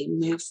really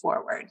move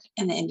forward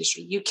in the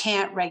industry. You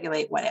can't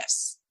regulate what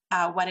ifs.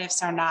 What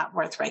ifs are not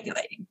worth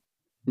regulating.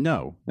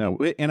 No.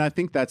 And I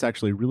think that's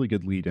actually a really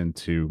good lead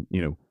into,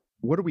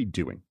 what are we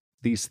doing?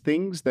 These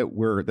things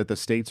that the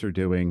states are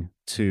doing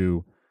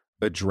to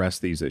address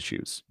these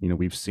issues.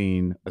 We've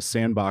seen a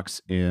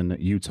sandbox in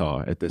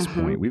Utah at this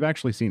point. We've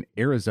actually seen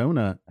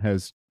Arizona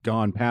has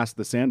gone past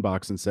the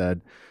sandbox and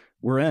said,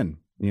 we're in.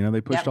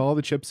 They pushed all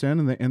the chips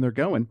in and they're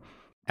going.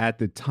 At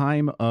the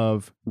time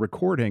of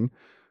recording,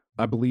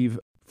 I believe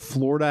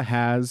Florida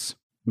has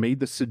made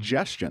the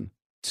suggestion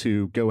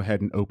to go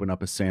ahead and open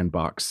up a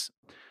sandbox.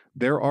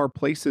 There are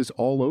places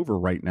all over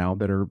right now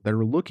that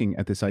are looking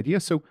at this idea.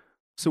 So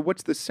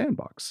what's this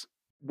sandbox?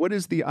 What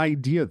is the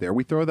idea there?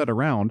 We throw that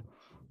around.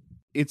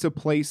 It's a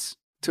place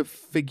to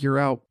figure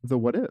out the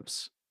what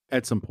ifs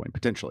at some point,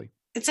 potentially.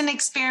 it's an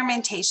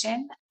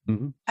experimentation.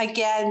 Mm-hmm.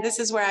 Again, this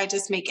is where I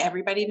just make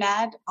everybody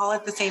mad all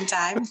at the same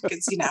time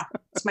because,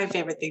 it's my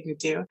favorite thing to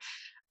do.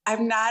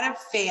 I'm not a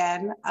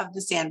fan of the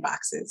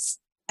sandboxes.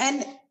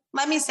 And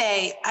let me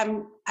say,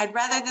 I'd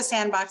rather the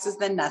sandboxes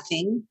than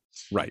nothing.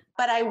 Right.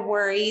 But I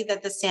worry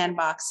that the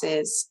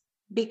sandboxes,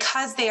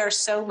 because they are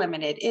so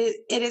limited,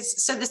 it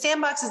is so the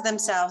sandboxes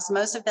themselves,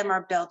 most of them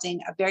are building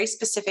a very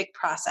specific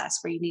process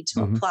where you need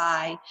to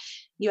apply.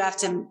 You have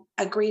to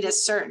agree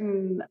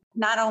to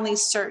not only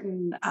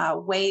certain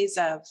ways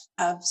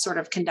of sort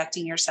of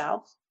conducting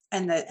yourself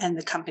and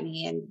the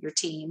company and your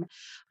team,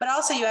 but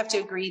also you have to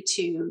agree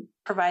to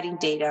providing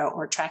data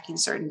or tracking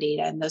certain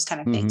data and those kind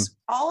of things.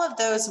 All of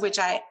those, which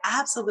I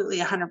absolutely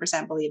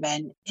 100% believe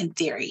in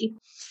theory.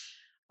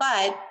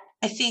 But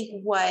I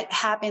think what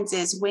happens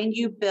is when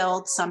you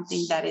build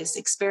something that is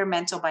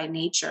experimental by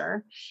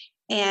nature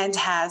and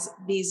has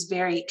these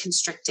very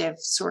constrictive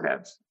sort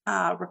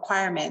of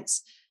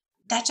requirements,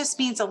 that just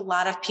means a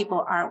lot of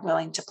people aren't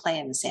willing to play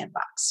in the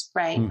sandbox,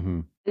 right?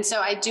 And so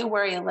I do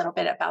worry a little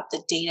bit about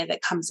the data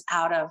that comes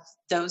out of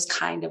those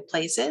kind of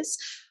places.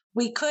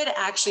 We could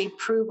actually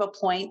prove a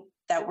point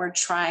that we're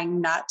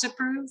trying not to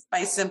prove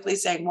by simply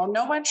saying, well,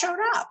 no one showed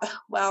up.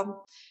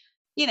 Well,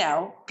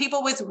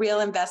 people with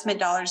real investment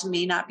dollars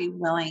may not be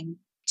willing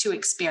to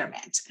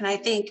experiment. And I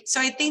think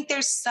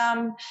there's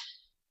some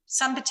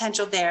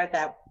potential there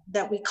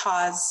that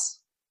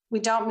we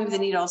don't move the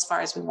needle as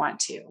far as we want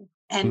to.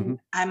 And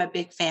I'm a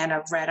big fan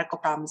of radical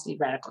problems need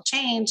radical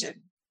change and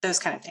those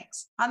kind of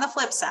things. On the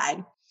flip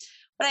side,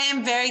 what I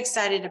am very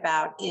excited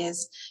about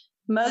is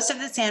most of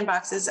the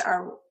sandboxes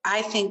are,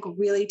 I think,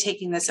 really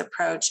taking this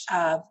approach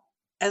of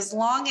as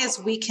long as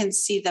we can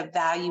see the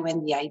value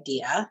in the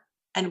idea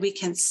and we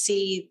can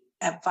see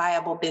a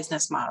viable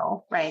business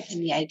model, right,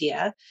 in the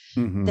idea,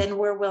 then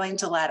we're willing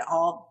to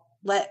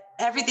let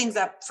everything's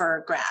up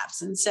for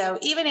grabs. And so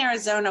even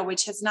Arizona,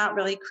 which has not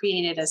really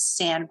created a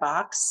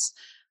sandbox,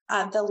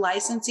 the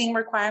licensing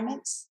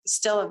requirements,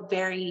 still a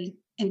very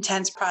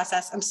intense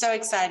process. I'm so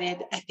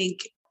excited. I think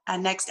a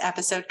next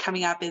episode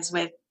coming up is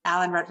with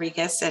Alan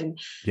Rodriguez, and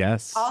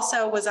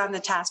also was on the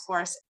task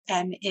force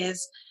and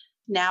is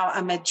now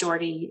a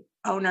majority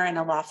owner in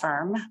a law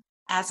firm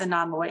as a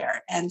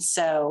non-lawyer. And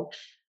so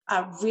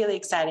I'm really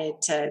excited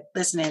to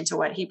listen into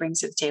what he brings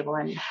to the table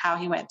and how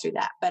he went through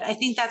that. But I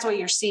think that's what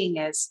you're seeing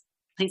is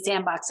these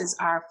sandboxes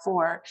are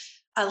for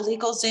a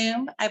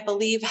LegalZoom, I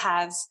believe,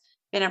 has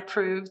been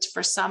approved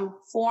for some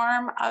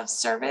form of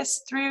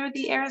service through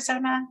the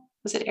Arizona.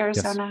 Was it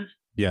Arizona? Yes.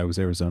 Yeah, it was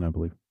Arizona, I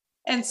believe.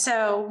 And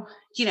so,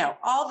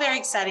 all very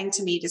exciting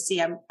to me to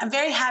see. I'm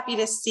very happy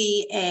to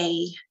see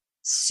a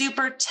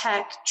super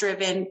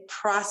tech-driven,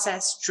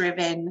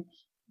 process-driven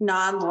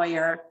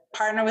non-lawyer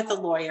partner with a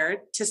lawyer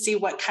to see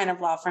what kind of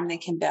law firm they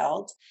can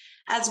build,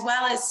 as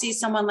well as see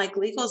someone like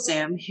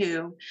LegalZoom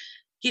who,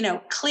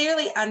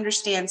 clearly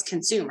understands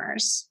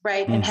consumers,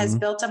 right? And has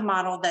built a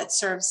model that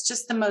serves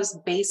just the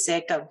most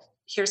basic of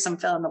here's some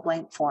fill in the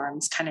blank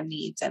forms kind of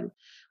needs and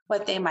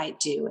what they might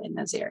do in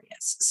those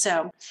areas.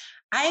 So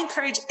I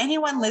encourage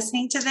anyone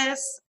listening to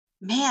this,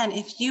 man,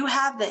 if you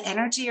have the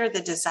energy or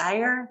the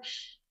desire,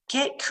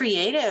 get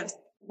creative.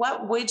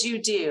 What would you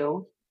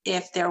do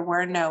if there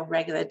were no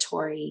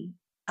regulatory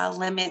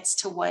limits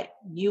to what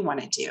you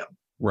want to do?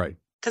 Right.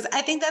 Because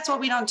I think that's what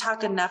we don't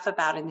talk enough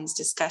about in these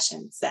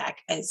discussions, Zach,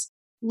 is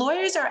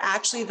lawyers are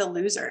actually the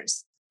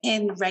losers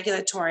in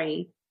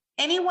regulatory.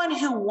 Anyone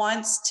who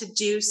wants to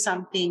do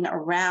something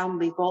around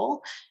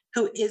legal,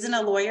 who isn't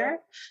a lawyer,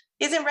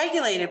 isn't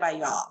regulated by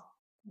y'all.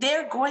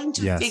 They're going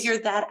to figure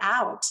that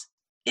out.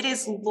 It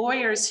is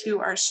lawyers who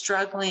are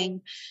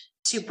struggling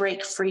to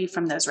break free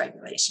from those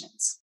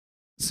regulations.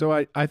 So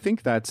I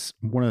think that's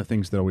one of the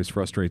things that always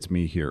frustrates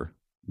me here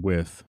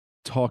with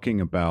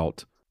talking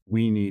about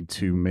we need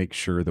to make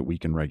sure that we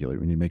can regulate.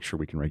 We need to make sure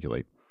we can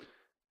regulate.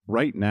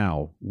 Right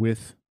now,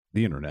 with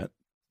the internet,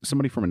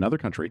 somebody from another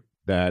country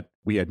that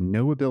we had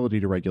no ability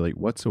to regulate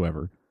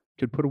whatsoever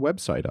could put a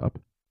website up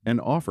and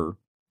offer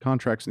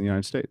contracts in the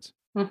United States.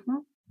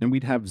 And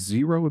we'd have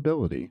zero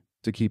ability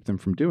to keep them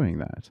from doing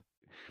that.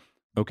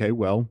 Okay,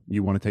 well,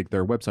 you want to take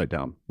their website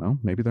down. Well,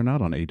 maybe they're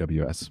not on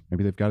AWS.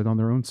 Maybe they've got it on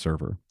their own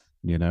server,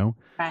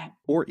 Right.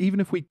 Or even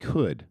if we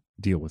could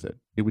deal with it,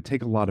 it would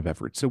take a lot of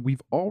effort. So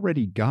we've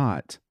already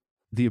got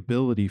the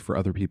ability for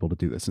other people to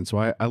do this. And so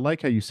I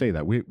like how you say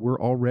that.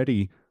 We're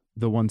already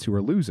the ones who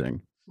are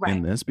losing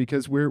in this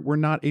because we're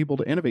not able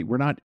to innovate.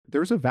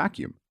 There's a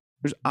vacuum.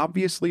 There's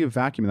obviously a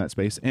vacuum in that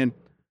space. And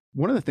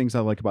one of the things I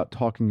like about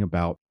talking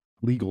about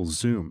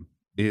LegalZoom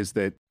is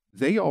that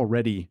they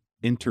already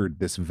entered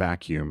this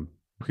vacuum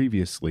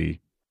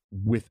previously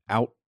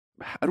without,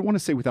 I don't want to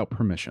say without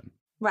permission.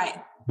 Right.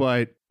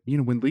 But,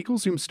 when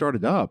LegalZoom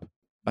started up,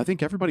 I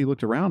think everybody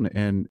looked around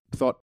and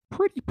thought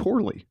pretty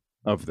poorly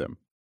of them.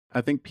 I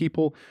think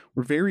people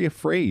were very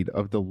afraid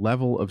of the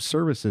level of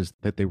services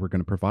that they were going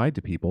to provide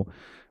to people.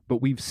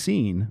 But we've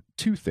seen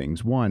two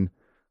things. One,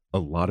 a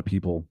lot of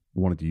people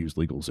wanted to use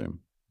LegalZoom.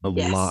 A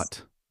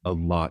lot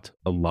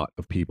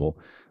of people,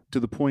 to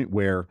the point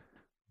where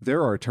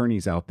there are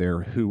attorneys out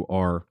there who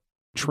are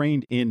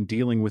trained in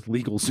dealing with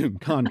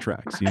LegalZoom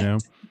contracts,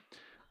 Right.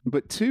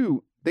 But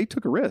two, they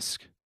took a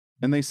risk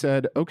and they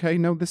said, okay,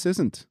 no, this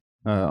isn't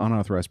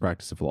unauthorized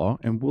practice of law,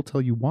 and we'll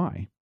tell you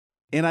why.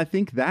 And I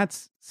think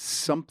that's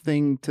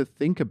something to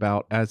think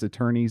about as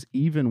attorneys,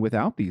 even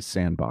without these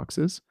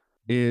sandboxes,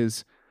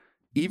 is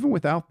even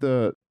without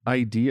the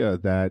idea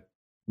that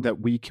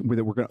we're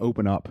going to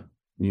open up,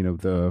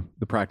 the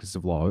practice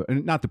of law,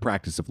 and not the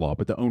practice of law,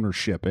 but the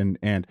ownership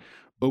and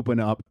open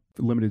up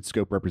limited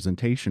scope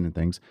representation and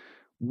things.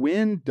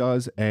 When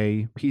does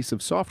a piece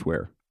of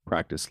software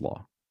practice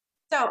law?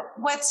 So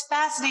what's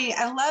fascinating,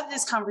 I love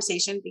this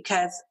conversation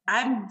because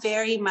I'm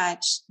very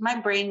much, my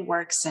brain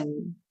works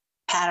in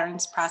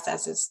patterns,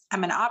 processes.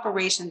 I'm an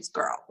operations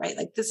girl, right?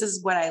 Like this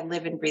is what I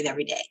live and breathe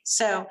every day.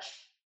 So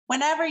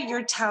whenever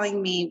you're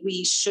telling me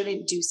we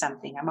shouldn't do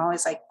something, I'm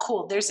always like,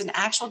 cool, there's an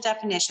actual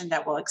definition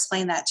that will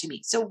explain that to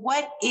me. So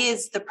what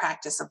is the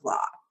practice of law?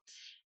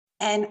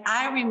 And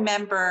I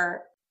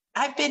remember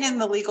I've been in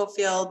the legal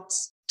field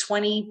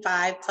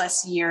 25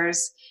 plus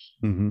years.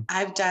 Mm-hmm.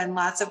 I've done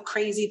lots of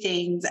crazy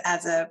things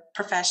as a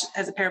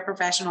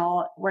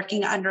paraprofessional,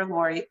 working under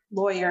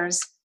lawyers.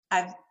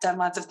 I've done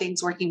lots of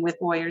things working with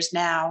lawyers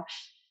now.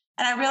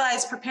 And I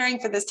realized preparing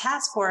for this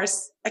task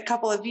force a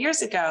couple of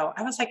years ago,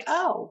 I was like,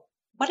 oh,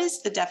 what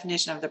is the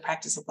definition of the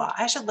practice of law?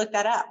 I should look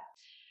that up.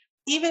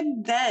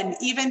 Even then,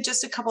 even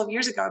just a couple of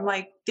years ago, I'm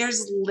like,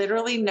 there's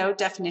literally no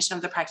definition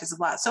of the practice of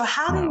law. So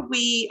how do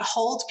we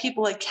hold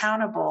people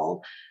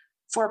accountable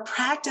for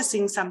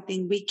practicing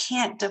something we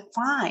can't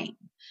define?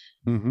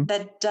 Mm-hmm.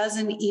 That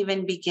doesn't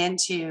even begin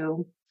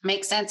to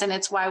make sense. And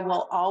it's why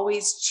we'll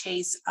always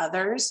chase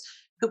others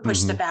who push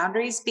Mm-hmm. the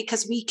boundaries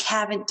because we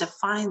haven't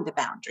defined the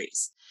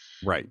boundaries.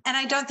 Right. And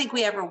I don't think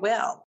we ever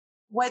will.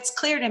 What's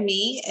clear to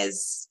me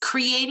is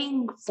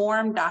creating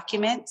form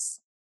documents.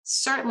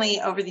 Certainly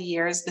over the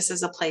years, this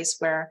is a place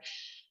where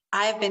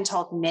I've been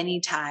told many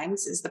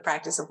times is the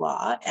practice of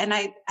law. And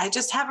I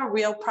just have a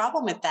real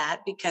problem with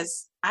that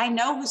because I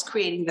know who's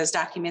creating those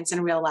documents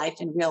in real life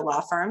in real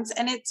law firms.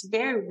 And it's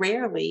very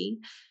rarely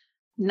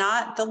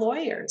not the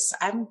lawyers.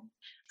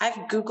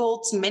 I've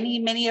Googled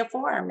many a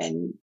form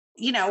and,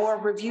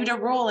 or reviewed a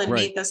rule and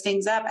made those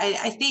things up.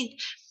 I think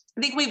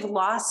we've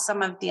lost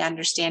some of the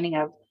understanding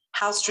of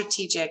how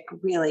strategic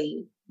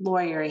really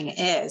lawyering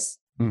is.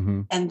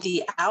 Mm-hmm. And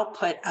the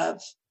output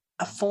of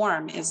a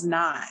form is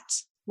not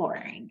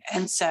lawyering.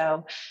 And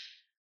so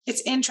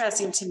it's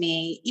interesting to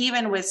me,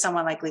 even with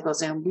someone like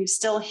LegalZoom, we've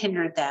still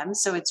hindered them.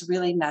 So it's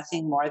really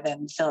nothing more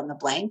than fill in the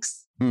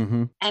blanks.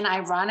 Mm-hmm. And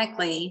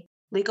ironically,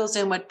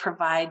 LegalZoom would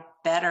provide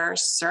better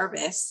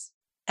service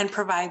and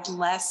provide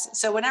less.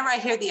 So whenever I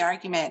hear the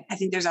argument, I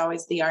think there's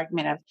always the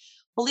argument of,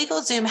 well,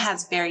 LegalZoom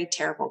has very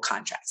terrible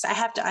contracts. I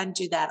have to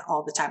undo that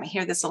all the time. I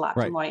hear this a lot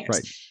from lawyers.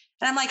 Right.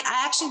 And I'm like,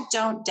 I actually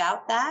don't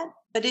doubt that,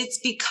 but it's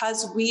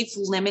because we've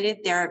limited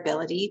their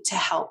ability to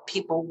help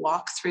people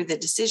walk through the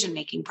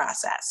decision-making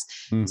process.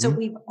 Mm-hmm. So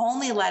we've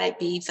only let it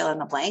be fill in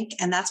the blank.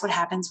 And that's what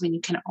happens when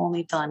you can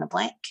only fill in a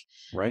blank.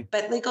 Right.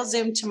 But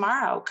LegalZoom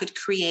tomorrow could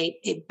create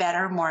a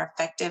better, more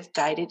effective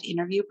guided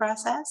interview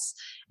process.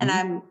 And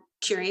I'm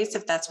curious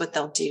if that's what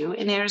they'll do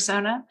in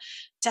Arizona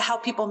to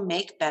help people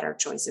make better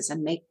choices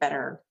and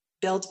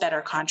build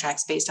better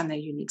contracts based on their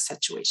unique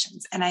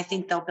situations. And I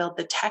think they'll build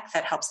the tech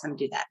that helps them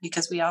do that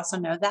because we also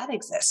know that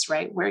exists,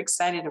 right? We're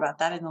excited about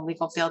that in the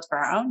legal field for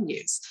our own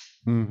use.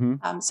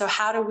 Mm-hmm. So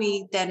how do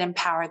we then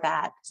empower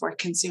that for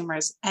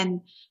consumers?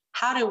 And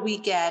how do we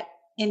get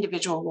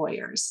individual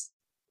lawyers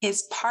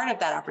is part of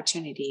that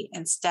opportunity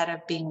instead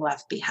of being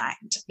left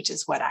behind, which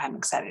is what I'm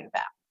excited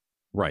about.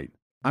 Right.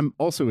 I'm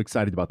also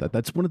excited about that.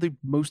 That's one of the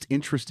most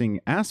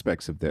interesting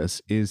aspects of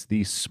this is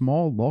the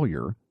small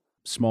lawyer,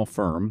 small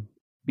firm,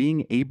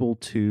 being able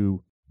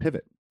to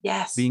pivot.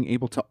 Yes. Being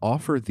able to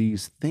offer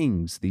these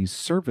things, these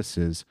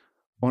services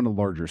on a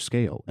larger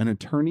scale. An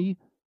attorney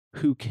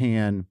who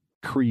can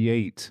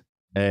create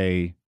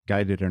a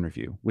guided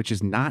interview, which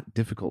is not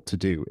difficult to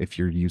do if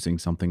you're using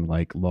something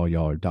like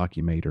LawYaw or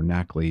Documate or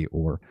Nacli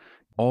or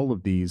all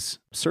of these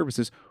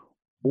services,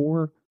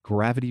 or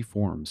Gravity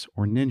Forms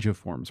or Ninja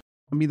Forms.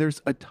 I mean,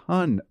 there's a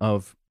ton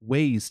of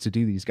ways to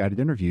do these guided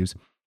interviews,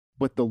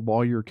 but the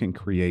lawyer can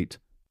create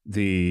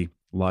the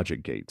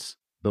logic gates.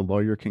 The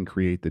lawyer can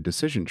create the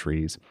decision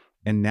trees,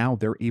 and now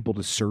they're able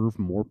to serve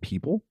more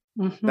people.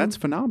 Mm-hmm. That's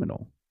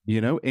phenomenal,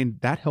 and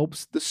that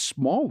helps the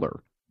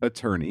smaller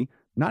attorney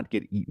not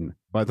get eaten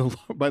by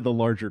the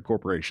larger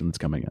corporation that's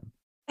coming in.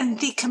 And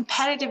the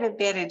competitive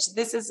advantage,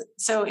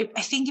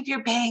 I think if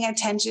you're paying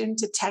attention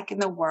to tech in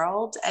the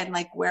world and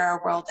like where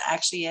our world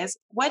actually is,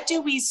 what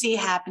do we see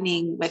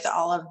happening with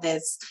all of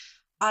this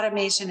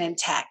automation and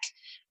tech?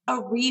 A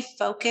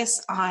refocus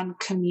on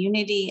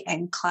community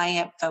and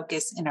client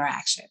focused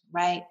interaction,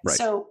 right?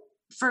 So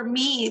for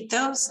me,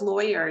 those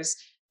lawyers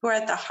who are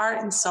at the heart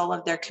and soul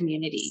of their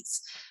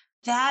communities,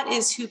 that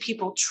is who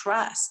people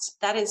trust.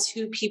 That is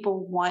who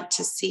people want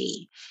to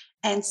see.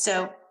 And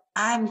so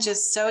I'm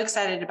just so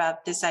excited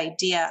about this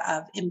idea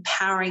of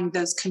empowering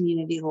those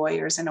community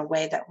lawyers in a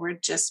way that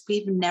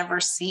we've never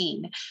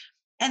seen.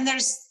 And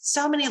there's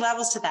so many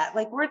levels to that.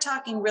 Like we're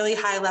talking really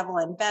high level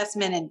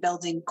investment and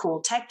building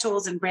cool tech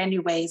tools in brand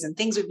new ways and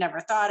things we've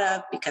never thought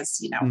of because,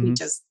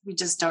 we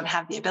just don't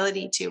have the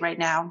ability to right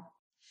now.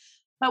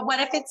 But what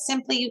if it's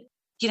simply,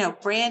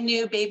 brand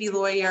new baby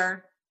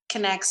lawyer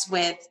connects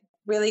with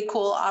really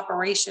cool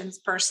operations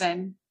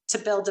person to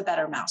build a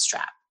better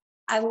mousetrap?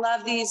 I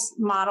love these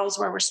models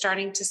where we're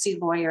starting to see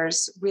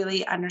lawyers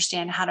really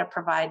understand how to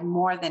provide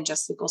more than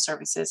just legal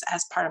services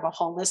as part of a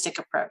holistic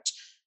approach.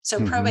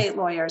 So probate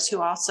lawyers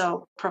who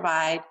also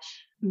provide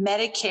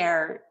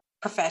Medicare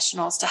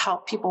professionals to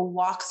help people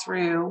walk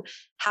through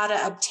how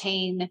to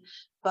obtain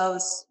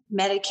both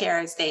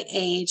Medicare as they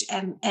age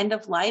and end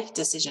of life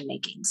decision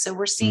making. So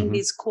we're seeing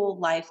these cool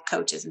life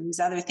coaches and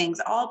these other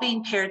things all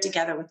being paired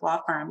together with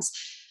law firms.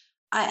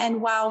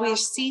 And while we're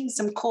seeing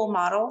some cool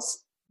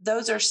models,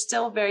 those are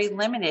still very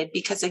limited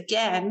because,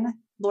 again,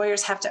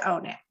 lawyers have to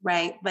own it,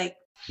 right? Like,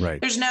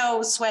 there's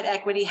no sweat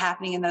equity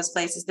happening in those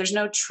places. There's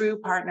no true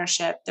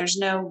partnership. There's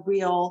no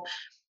real,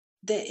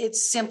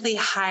 it's simply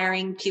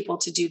hiring people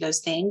to do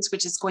those things,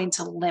 which is going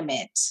to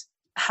limit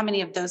how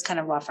many of those kind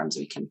of law firms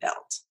we can build.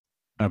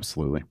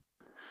 Absolutely.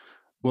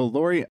 Well,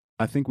 Lori,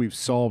 I think we've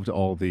solved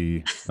all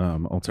the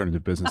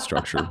alternative business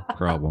structure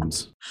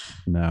problems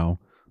now.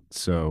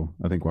 So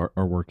I think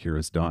our work here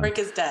is done. Work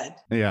is done.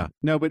 Yeah.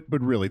 No, but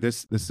really,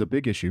 this is a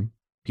big issue.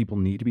 People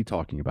need to be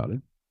talking about it.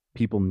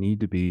 People need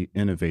to be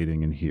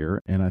innovating in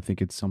here. And I think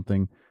it's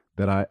something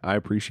that I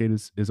appreciate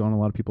is on a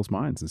lot of people's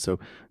minds. And so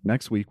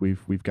next week,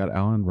 we've got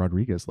Alan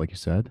Rodriguez, like you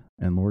said.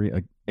 And Lori,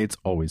 it's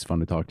always fun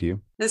to talk to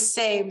you. The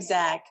same,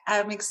 Zach.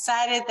 I'm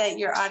excited that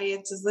your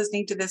audience is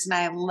listening to this. And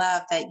I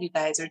love that you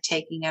guys are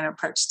taking an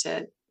approach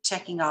to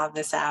checking all of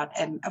this out.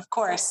 And of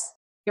course,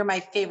 you're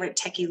my favorite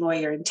techie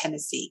lawyer in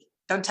Tennessee.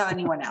 Don't tell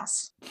anyone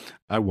else.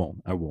 I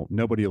won't.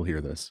 Nobody will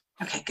hear this.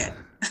 Okay, good.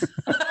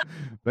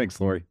 Thanks,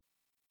 Lori.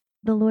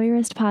 The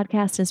Lawyerist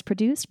podcast is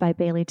produced by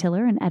Bailey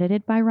Tiller and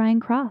edited by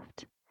Ryan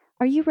Croft.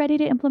 Are you ready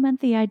to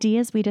implement the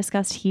ideas we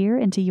discussed here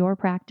into your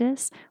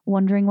practice?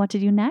 Wondering what to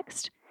do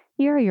next?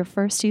 Here are your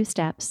first 2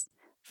 steps.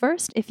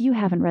 First, if you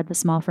haven't read the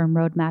Small Firm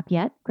Roadmap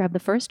yet, grab the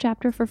first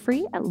chapter for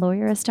free at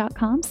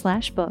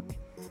lawyerist.com/book.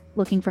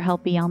 Looking for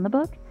help beyond the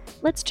book?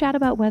 Let's chat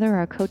about whether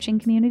our coaching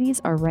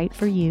communities are right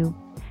for you.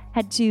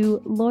 Head to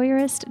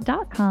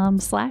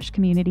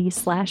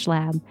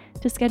lawyerist.com/community/lab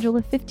to schedule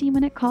a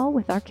 15-minute call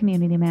with our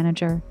community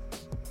manager.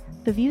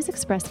 The views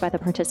expressed by the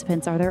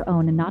participants are their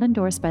own and not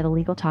endorsed by the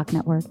Legal Talk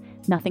Network.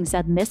 Nothing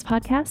said in this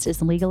podcast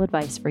is legal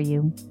advice for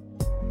you.